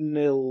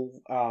 2-0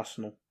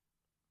 Arsenal.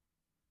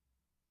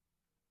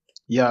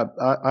 Yeah,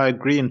 I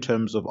agree in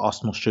terms of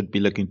Arsenal should be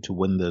looking to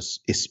win this,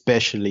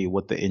 especially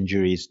with the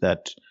injuries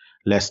that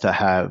Leicester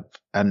have,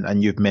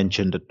 and you've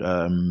mentioned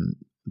them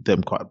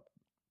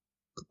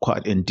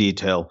quite in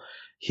detail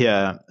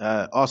here.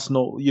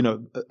 Arsenal,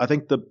 I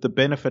think the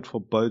benefit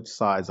for both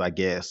sides, I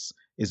guess,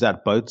 is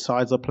that both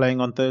sides are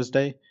playing on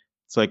Thursday.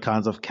 So it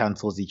kind of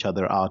cancels each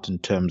other out in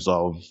terms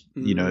of,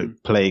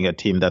 playing a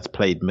team that's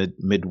played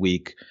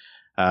midweek.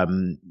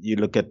 You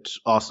look at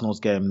Arsenal's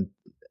game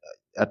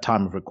at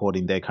time of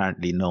recording, they're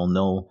currently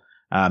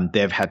 0-0.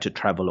 They've had to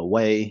travel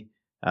away.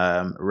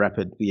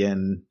 Rapid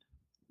Wien,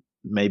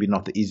 maybe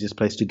not the easiest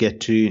place to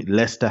get to.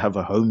 Leicester have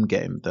a home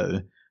game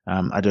though.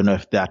 I don't know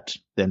if that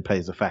then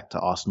plays a factor,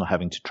 Arsenal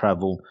having to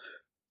travel.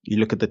 You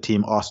look at the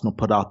team Arsenal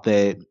put out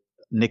there,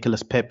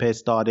 Nicolas Pepe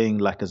starting,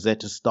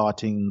 Lacazette is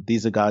starting.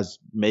 These are guys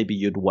maybe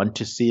you'd want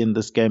to see in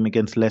this game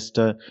against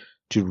Leicester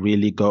to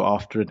really go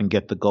after it and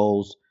get the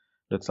goals.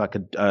 Looks like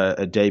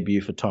a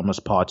debut for Thomas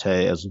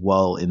Partey as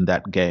well in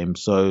that game.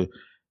 So,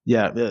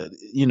 yeah, but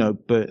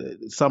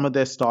some of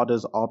their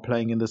starters are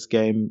playing in this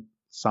game.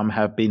 Some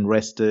have been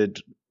rested.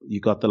 You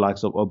got the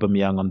likes of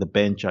Aubameyang on the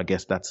bench. I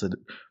guess that's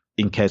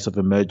in case of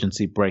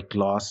emergency break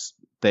glass.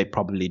 They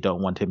probably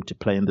don't want him to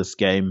play in this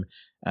game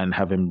and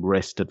have him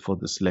rested for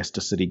this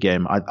Leicester City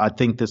game. I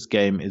think this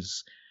game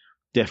is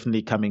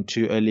definitely coming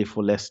too early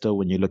for Leicester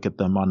when you look at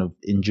the amount of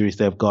injuries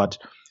they've got.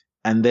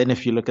 And then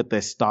if you look at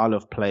their style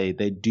of play,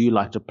 they do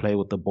like to play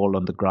with the ball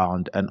on the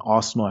ground. And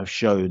Arsenal have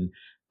shown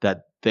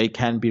that they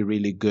can be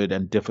really good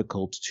and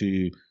difficult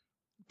to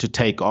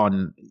take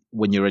on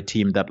when you're a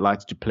team that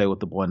likes to play with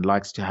the ball and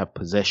likes to have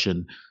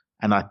possession.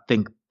 And I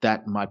think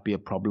that might be a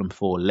problem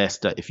for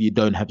Leicester. If you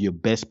don't have your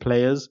best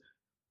players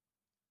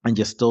and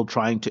you're still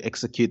trying to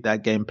execute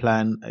that game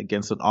plan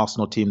against an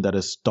Arsenal team that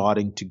is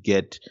starting to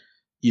get,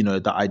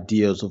 the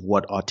ideas of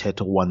what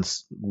Arteta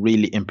wants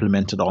really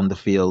implemented on the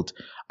field,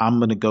 I'm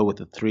going to go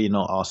with a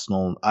 3-0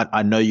 Arsenal.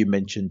 I know you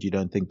mentioned you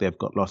don't think they've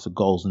got lots of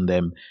goals in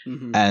them.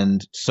 Mm-hmm.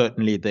 And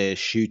certainly their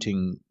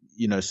shooting,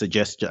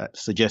 suggest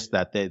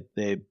that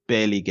they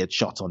barely get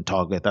shots on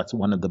target. That's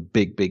one of the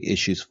big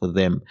issues for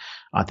them,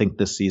 I think,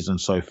 this season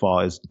so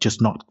far, is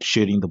just not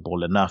shooting the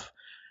ball enough.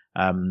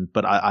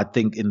 But I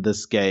think in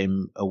this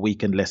game, a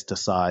weakened Leicester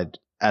side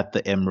at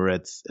the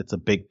Emirates, it's a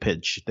big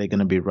pitch. They're going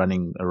to be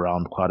running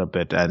around quite a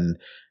bit, and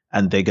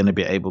they're going to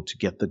be able to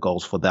get the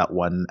goals for that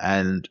one.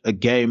 And a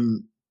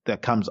game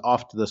that comes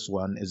after this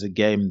one is a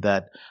game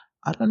that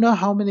I don't know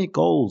how many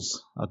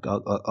goals are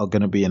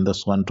going to be in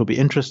this one. It'll be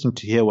interesting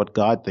to hear what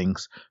Guy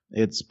thinks.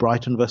 It's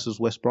Brighton versus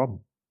West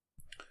Brom.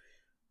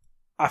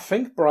 I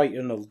think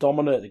Brighton will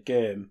dominate the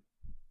game,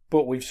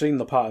 but we've seen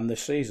the pattern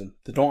this season.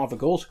 They don't have a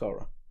goal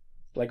scorer.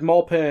 Like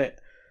Maupay,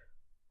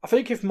 I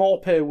think if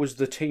Maupay was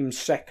the team's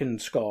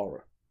second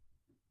scorer,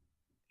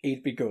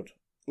 he'd be good.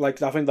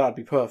 Like, I think that'd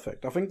be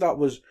perfect. I think that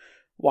was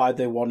why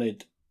they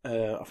wanted,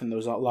 I think there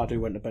was that lad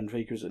who went to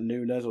Benfica, was it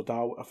Nunes or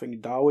Darwin? I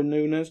think Darwin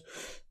Nunes.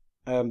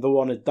 They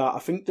wanted that. I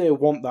think they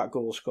want that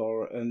goal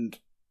scorer, and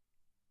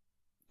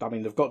I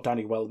mean, they've got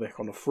Danny Welbeck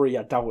on a free.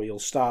 I doubt he'll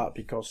start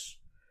because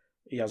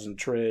he hasn't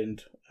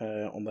trained,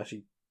 unless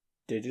he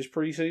did his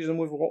pre-season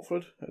with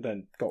Watford and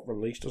then got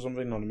released or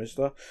something, and I missed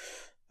that.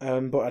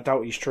 But I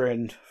doubt he's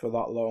trained for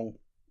that long.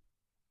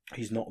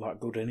 He's not that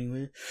good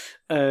anyway,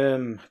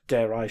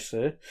 dare I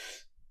say.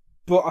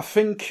 But I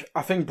think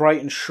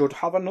Brighton should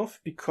have enough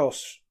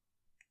because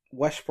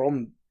West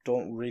Brom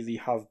don't really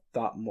have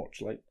that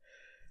much. Like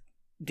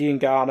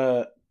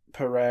Diangana,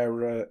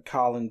 Pereira,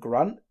 Karlan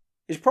Grant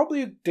is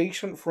probably a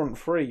decent front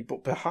three,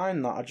 but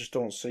behind that I just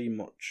don't see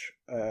much.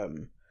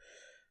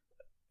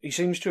 He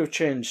seems to have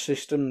changed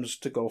systems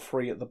to go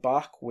free at the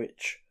back,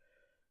 which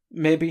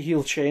maybe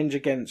he'll change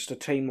against a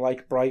team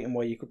like Brighton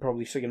where you could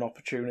probably see an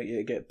opportunity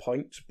to get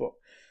points, but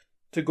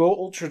to go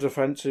ultra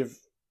defensive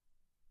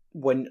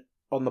when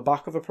on the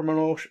back of a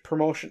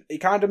promotion, it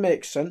kind of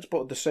makes sense,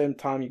 but at the same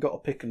time, you've got to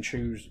pick and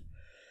choose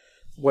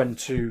when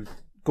to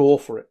go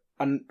for it.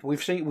 And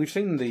we've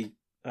seen the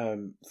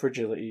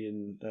fragility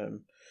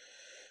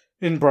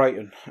in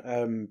Brighton.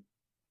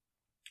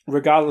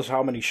 Regardless of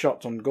how many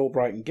shots on goal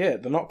Brighton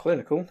get, they're not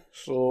clinical.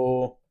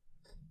 So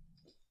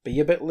be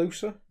a bit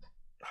looser.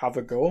 Have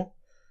a go.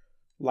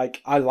 Like,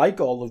 I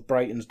like all of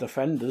Brighton's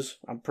defenders.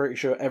 I'm pretty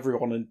sure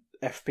everyone in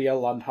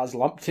FPL land has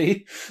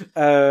Lamptey.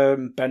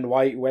 Ben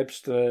White,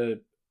 Webster,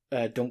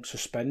 Dunk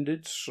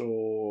suspended,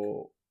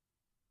 so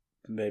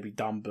maybe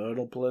Dan Burn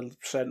will play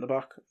centre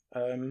back.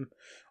 Or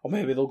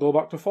maybe they'll go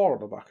back to 4 on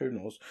the back, who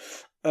knows.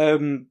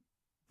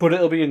 But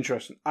it'll be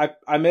interesting.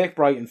 I make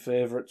Brighton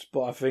favourites,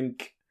 but I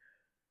think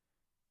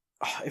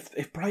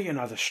if Brighton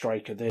had a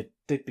striker,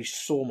 they'd be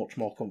so much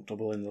more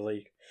comfortable in the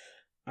league.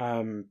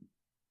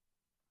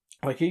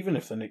 Like, even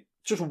if they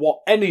just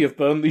what any of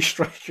Burnley's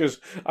strikers,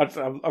 I've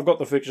got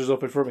the fixtures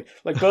up in front of me.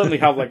 Like, Burnley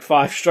have like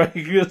 5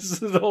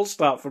 strikers that all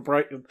start for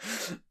Brighton.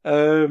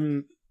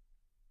 I'll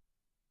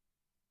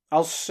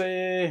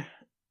say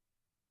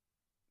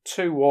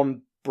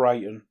 2-1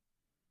 Brighton.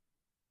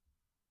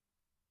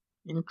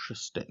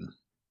 Interesting.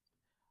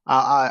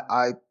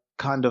 I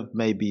kind of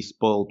maybe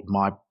spoiled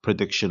my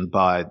prediction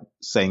by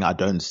saying I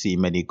don't see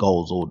many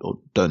goals or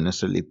don't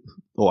necessarily,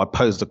 or I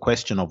posed the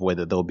question of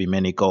whether there'll be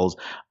many goals.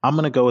 I'm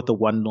going to go with the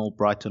 1-0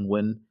 Brighton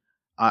win.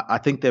 I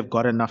think they've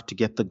got enough to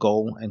get the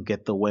goal and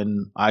get the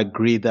win. I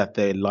agree that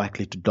they're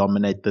likely to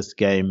dominate this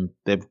game.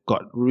 They've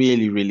got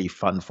really, really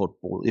fun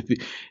football.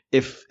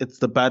 If it's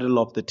the battle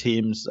of the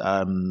teams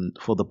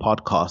for the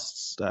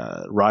podcast's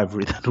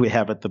rivalry that we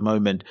have at the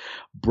moment,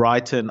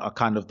 Brighton are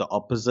kind of the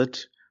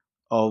opposite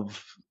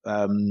of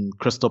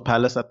Crystal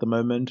Palace at the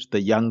moment.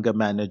 The younger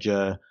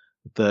manager,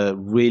 the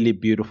really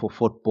beautiful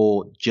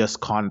football,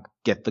 just can't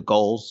get the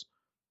goals.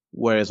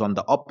 Whereas on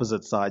the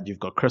opposite side, you've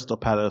got Crystal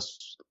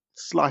Palace,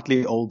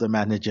 slightly older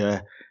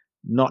manager,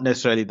 not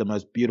necessarily the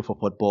most beautiful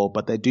football,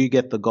 but they do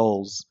get the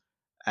goals.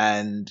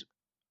 And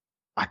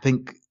I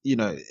think,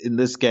 in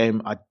this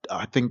game,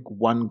 I think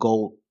 1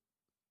 goal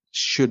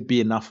should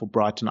be enough for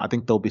Brighton. I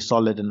think they'll be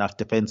solid enough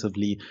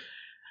defensively,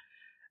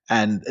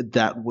 and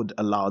that would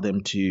allow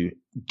them to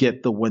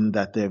get the win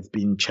that they've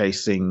been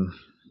chasing.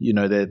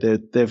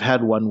 They've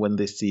had 1 win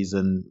this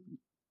season,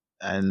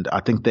 and I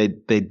think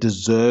they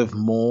deserve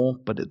more,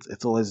 but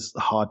it's always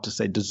hard to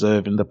say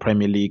deserve in the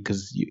Premier League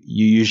because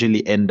you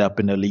usually end up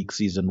in a league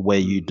season where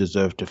you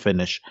deserve to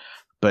finish.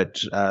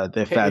 But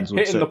their fans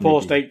would hitting the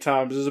post 8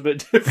 times is a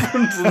bit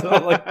different.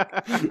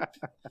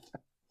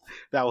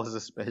 That was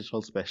a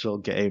special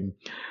game.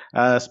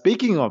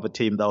 Speaking of a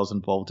team that was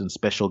involved in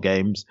special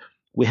games,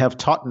 we have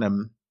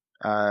Tottenham.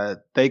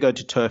 They go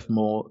to Turf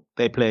Moor.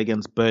 They play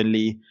against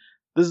Burnley.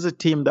 This is a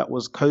team that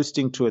was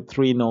coasting to a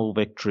 3-0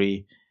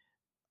 victory.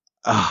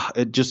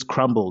 It just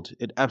crumbled.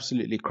 It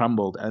absolutely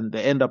crumbled, and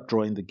they end up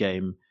drawing the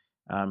game.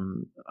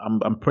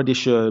 I'm pretty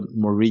sure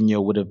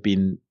Mourinho would have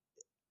been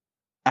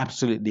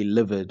absolutely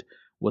livid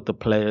with the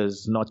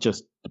players, not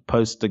just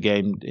post the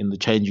game in the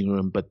changing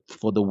room, but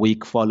for the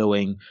week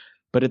following.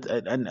 But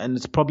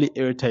it's probably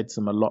irritates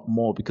him a lot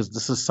more because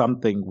this is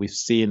something we've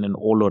seen in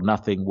All or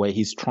Nothing, where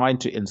he's trying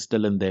to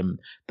instill in them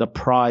the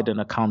pride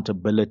and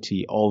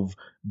accountability of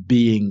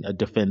being a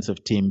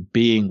defensive team,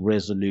 being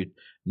resolute,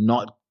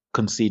 not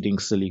conceding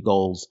silly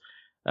goals.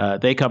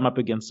 They come up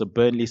against a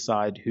Burnley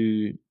side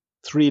who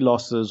 3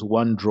 losses,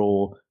 1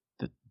 draw.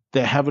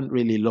 They haven't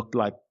really looked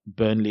like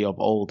Burnley of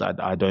old,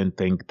 I don't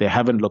think. They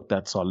haven't looked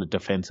that solid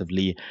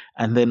defensively,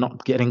 and they're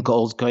not getting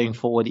goals going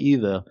forward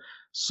either.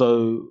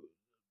 So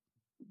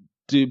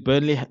do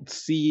Burnley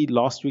see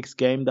last week's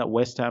game that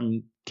West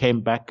Ham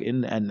came back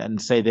in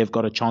and say they've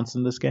got a chance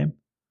in this game?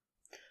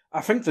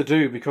 I think they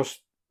do, because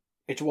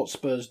it's what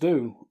Spurs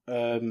do.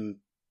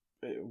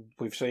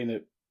 We've seen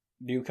it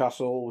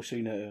Newcastle, we've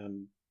seen it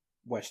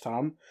West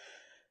Ham.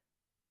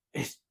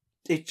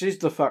 It is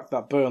the fact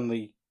that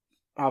Burnley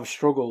have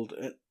struggled.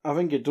 I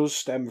think it does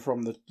stem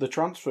from the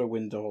transfer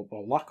window,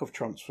 or lack of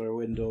transfer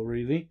window,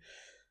 really.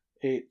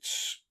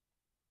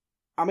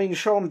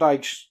 Sean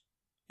Dyche,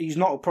 he's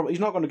not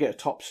going to get a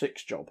top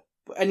 6 job,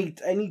 but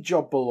any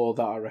job below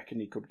that, I reckon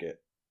he could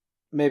get.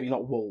 Maybe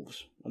not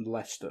Wolves and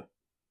Leicester,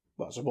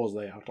 but I suppose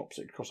they are top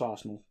 6 across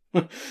Arsenal.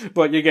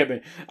 But you get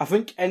me. I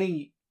think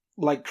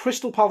like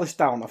Crystal Palace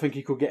down, I think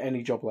he could get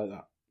any job like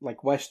that.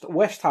 Like West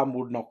Ham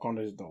would knock on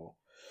his door.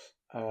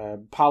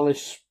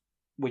 Palace,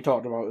 we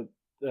talked about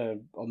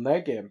it on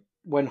their game,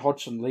 when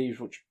Hodgson leaves,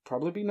 which will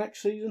probably be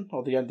next season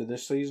or the end of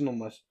this season,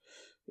 unless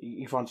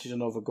he fancies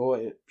another go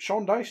at it.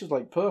 Sean Dyche is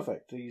like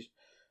perfect.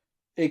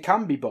 It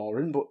can be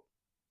boring, but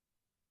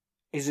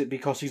is it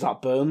because he's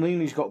at Burnley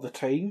and he's got the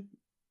team?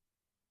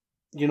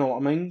 You know what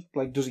I mean?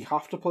 Like, does he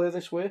have to play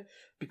this way?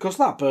 Because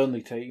that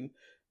Burnley team,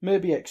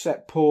 maybe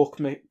except Pope,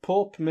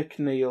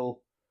 McNeil,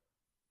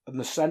 and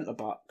the centre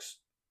backs,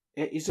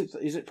 is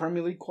it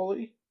Premier League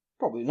quality?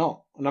 Probably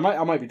not. And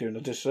I might be doing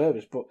a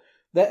disservice, but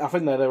I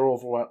think they're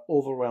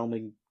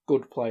overwhelming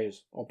good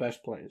players, or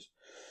best players.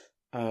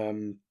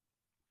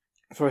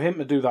 For him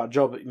to do that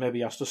job, maybe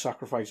he has to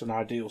sacrifice an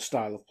ideal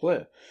style of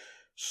play.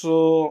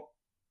 So,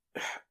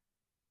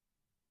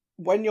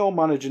 when your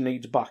manager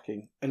needs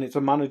backing, and it's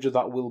a manager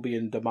that will be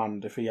in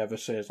demand if he ever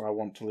says, I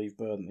want to leave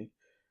Burnley,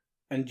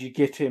 and you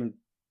get him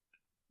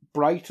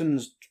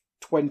Brighton's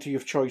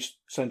 20th choice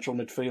central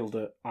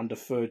midfielder and a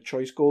 3rd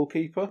choice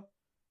goalkeeper,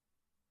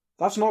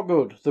 that's not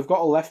good. They've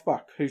got a left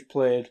back who's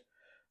played,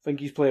 I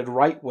think he's played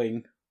right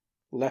wing,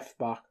 left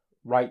back,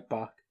 right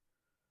back,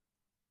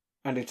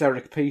 and it's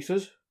Eric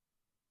Peters,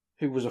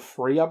 who was a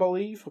free, I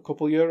believe, a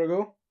couple of years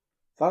ago.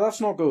 That's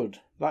not good.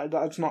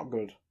 That's not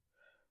good.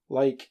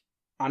 Like,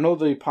 I know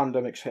the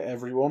pandemic's hit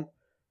everyone,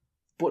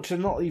 but to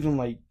not even,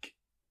 like,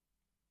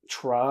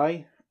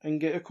 try and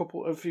get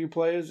a few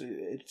players,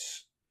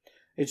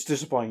 it's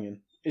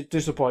disappointing. It's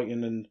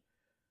disappointing, and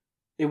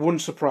it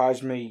wouldn't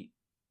surprise me.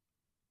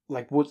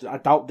 Like, I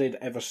doubt they'd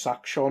ever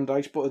sack Sean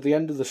Dyche, but at the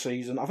end of the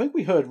season, I think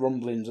we heard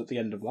rumblings at the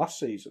end of last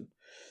season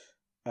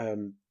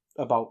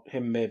about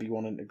him maybe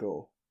wanting to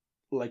go.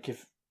 Like,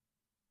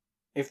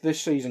 if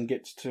this season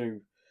gets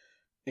to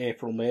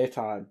April, May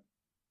time,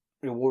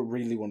 it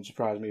really wouldn't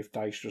surprise me if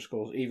Dyche just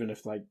goes, even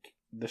if, like,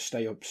 they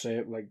stay up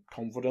safe, like,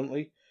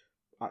 confidently.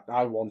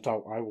 I want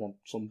out. I want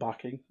some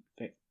backing.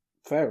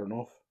 Fair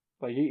enough.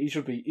 Like, he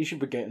should be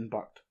getting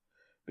backed,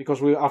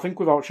 because I think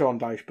without Sean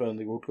Dyche,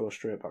 Burnley would go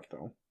straight back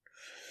down.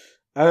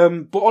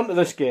 But onto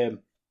this game,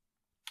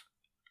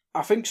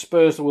 I think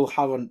Spurs will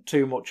have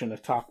too much in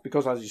attack,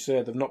 because, as you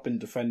say, they've not been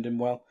defending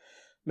well.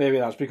 Maybe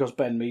that's because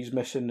Ben Mee's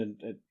missing, and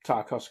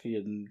Tarkowski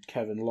and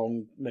Kevin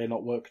Long may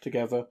not work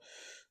together.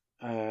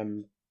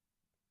 And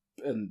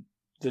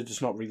they're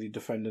just not really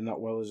defending that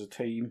well as a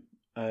team.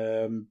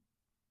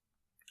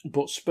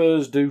 But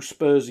Spurs do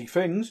Spursy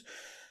things.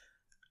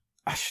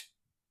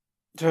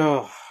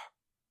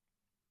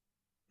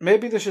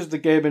 Maybe this is the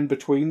game in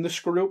between the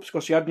screw-ups,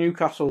 because you had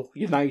Newcastle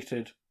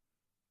United,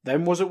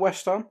 then was it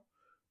West Ham?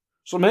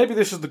 So maybe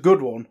this is the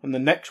good one, and the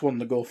next one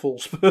they go full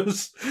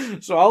Spurs.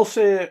 So I'll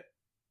say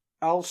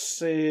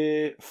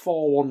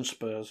 4-1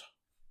 Spurs.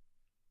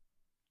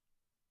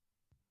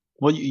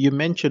 Well, you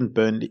mentioned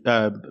Ben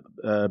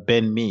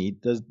Mee.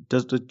 Does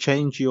it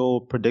change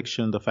your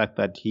prediction, the fact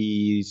that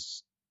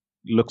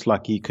looks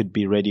like he could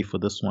be ready for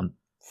this one?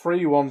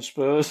 3-1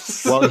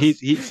 Spurs. Well,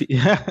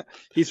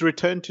 he's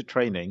returned to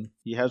training.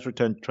 He has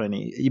returned to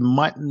training. He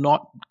might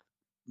not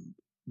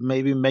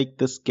maybe make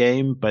this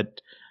game,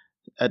 but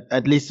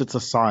at least it's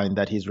a sign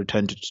that he's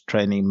returned to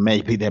training.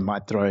 Maybe they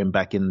might throw him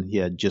back in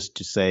here just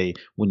to say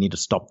we need to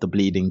stop the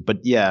bleeding. But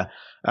yeah,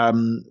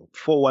 4-1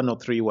 or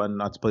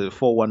 3-1, I suppose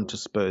 4-1 to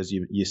Spurs.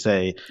 You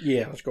say?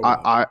 Yeah, let's go.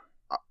 I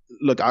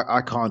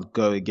can't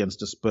go against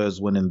the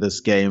Spurs win in this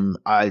game.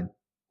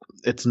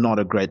 It's not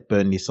a great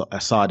Burnley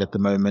side at the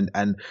moment,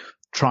 and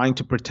trying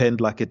to pretend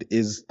like it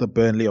is the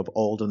Burnley of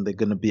old and they're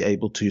going to be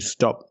able to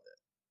stop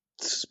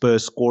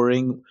Spurs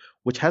scoring,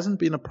 which hasn't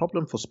been a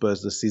problem for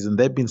Spurs this season.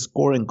 They've been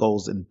scoring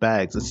goals in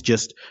bags. It's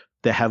just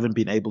they haven't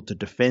been able to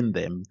defend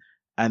them,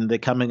 and they're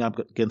coming up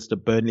against a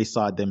Burnley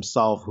side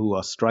themselves who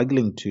are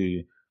struggling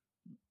to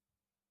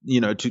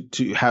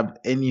have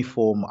any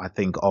form, I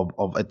think,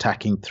 of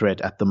attacking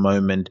threat at the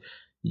moment.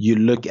 You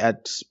look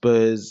at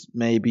Spurs,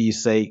 maybe you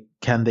say,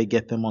 can they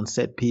get them on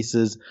set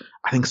pieces?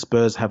 I think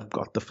Spurs have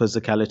got the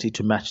physicality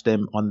to match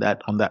them on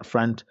that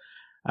front.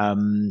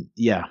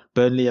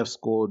 Burnley have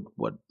scored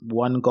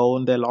 1 goal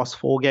in their last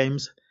 4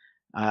 games.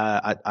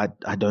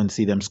 I don't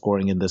see them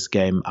scoring in this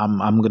game.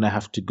 I'm gonna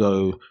have to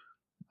go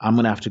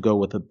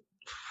with a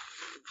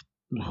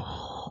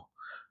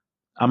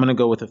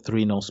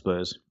 3-0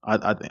 Spurs.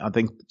 I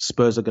think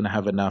Spurs are gonna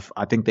have enough.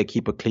 I think they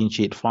keep a clean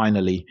sheet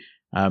finally.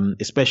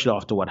 Especially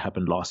after what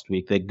happened last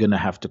week, they're going to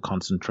have to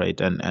concentrate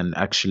and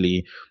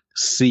actually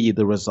see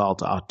the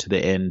result out to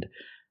the end.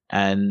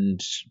 And,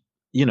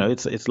 you know,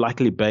 it's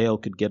likely Bale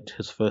could get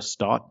his first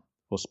start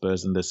for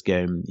Spurs in this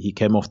game. He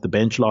came off the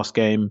bench last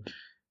game.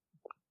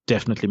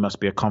 Definitely must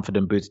be a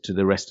confident boost to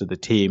the rest of the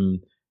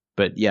team.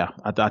 But yeah,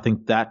 I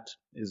think that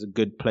is a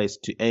good place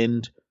to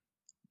end.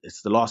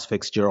 It's the last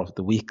fixture of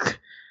the week.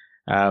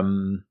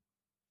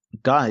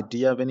 Guy, do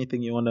you have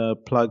anything you want to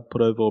plug,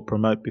 put over, or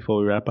promote before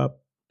we wrap up?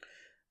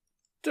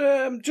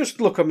 Just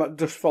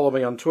follow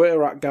me on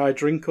Twitter at Guy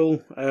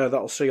Drinkle.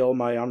 That'll see all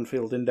my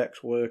Anfield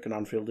Index work and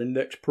Anfield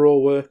Index Pro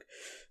work.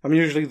 I'm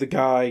usually the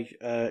guy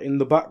in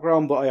the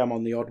background, but I am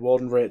on the odd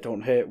one. Rate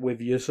Don't Hate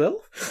with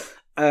yourself.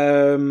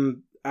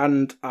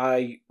 And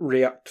I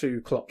react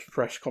to Klopp's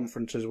press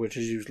conferences, which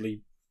is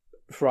usually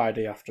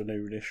Friday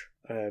afternoonish.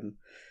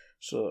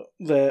 So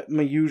they're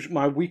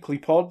my weekly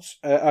pods,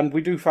 and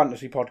we do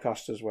fantasy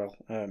podcasts as well.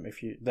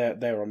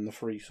 They're on the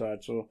free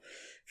side. So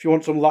if you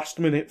want some last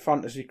minute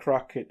fantasy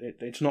crack,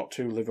 it's not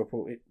too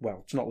Liverpool.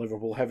 It's not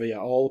Liverpool heavy at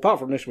all, apart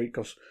from this week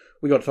because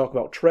we got to talk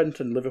about Trent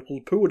and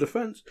Liverpool's poor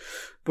defence.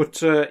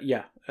 But a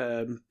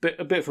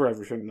bit for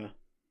everything there.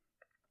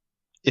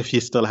 If you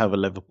still have a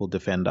Liverpool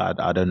defender,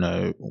 I don't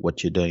know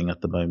what you're doing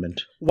at the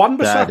moment.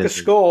 Wan-Bissaka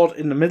scored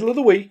in the middle of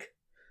the week.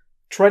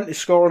 Trent is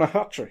scoring a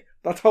hat-trick.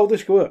 That's how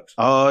this works.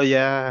 Oh,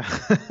 yeah.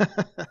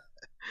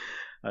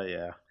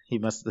 He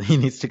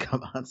needs to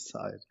come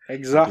outside.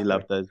 Exactly. We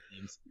love those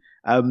teams.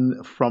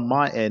 From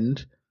my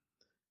end,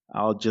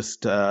 I'll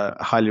just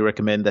highly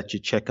recommend that you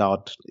check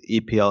out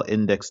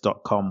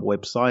EPLindex.com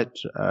website.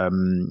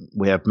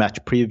 We have match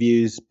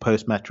previews,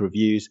 post-match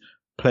reviews,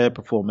 player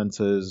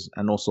performances,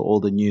 and also all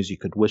the news you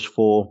could wish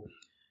for.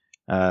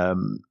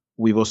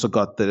 We've also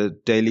got the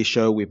Daily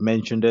Show. We've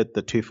mentioned it,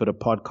 the Two Footer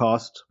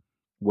podcast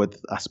with,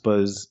 I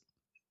suppose,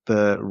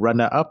 the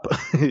runner-up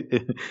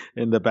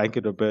in the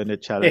Banquet of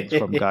Bernard challenge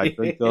from Guy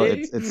Drinkle.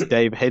 It's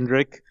Dave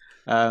Hendrick.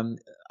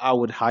 I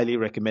would highly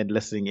recommend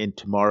listening in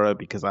tomorrow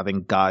because I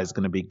think Guy's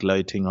going to be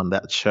gloating on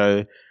that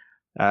show.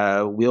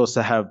 We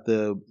also have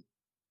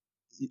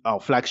our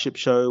flagship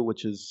show,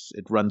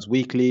 it runs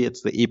weekly.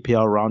 It's the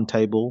EPL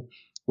Roundtable,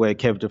 where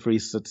Kev De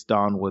Vries sits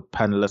down with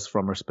panelists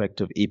from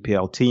respective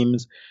EPL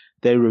teams.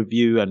 They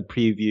review and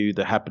preview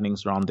the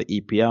happenings around the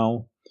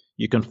EPL.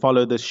 You can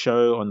follow this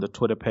show on the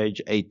Twitter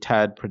page,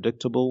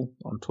 @TadPredictable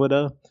on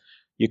Twitter.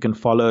 You can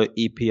follow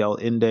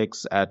EPL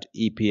Index at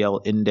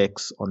EPL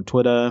Index on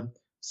Twitter.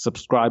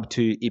 Subscribe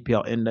to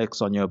EPL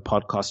Index on your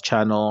podcast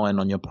channel and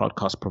on your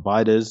podcast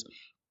providers.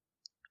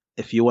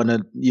 If you want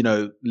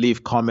to,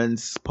 leave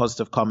comments,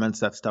 positive comments,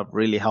 that stuff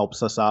really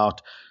helps us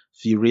out.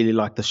 If you really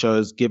like the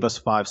shows, give us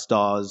 5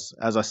 stars.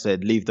 As I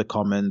said, leave the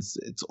comments.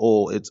 It's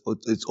all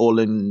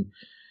in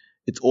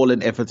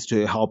efforts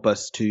to help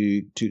us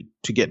to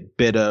get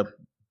better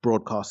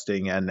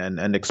broadcasting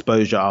and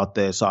exposure out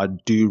there. So I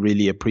do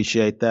really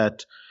appreciate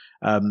that.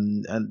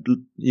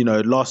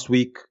 Last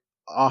week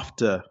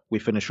after we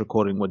finished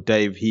recording with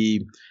Dave,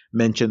 he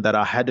mentioned that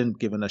I hadn't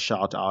given a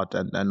shout out,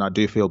 and I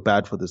do feel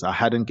bad for this. I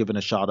hadn't given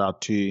a shout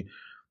out to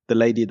the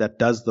lady that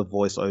does the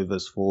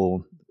voiceovers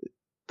for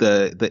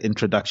the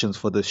introductions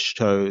for this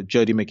show,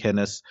 Jodie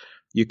McInnes.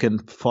 You can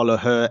follow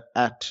her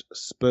at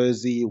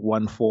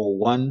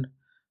Spursy141.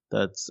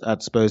 That's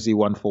at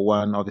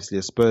Spursy141. Obviously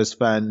a Spurs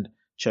fan.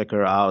 Check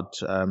her out.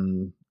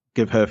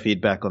 Give her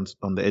feedback on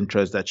the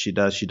intros that she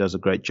does. She does a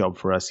great job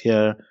for us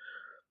here.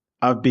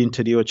 I've been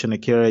Tadiwa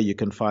Chinakira. You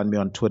can find me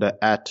on Twitter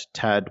at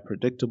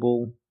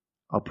TadPredictable.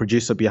 Our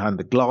producer behind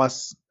the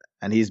glass,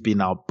 and he's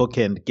been our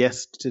bookend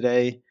guest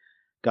today,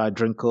 Guy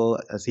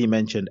Drinkle, as he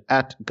mentioned,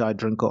 at Guy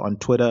Drinkle on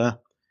Twitter.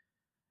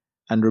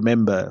 And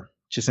remember,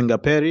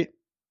 Chisingaperi,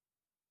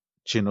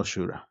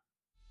 Chinoshura.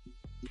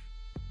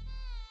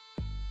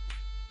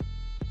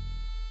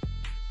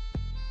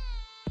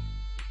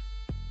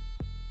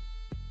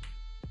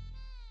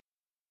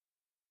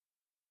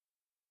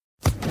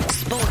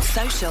 Sports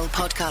Social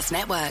Podcast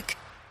Network.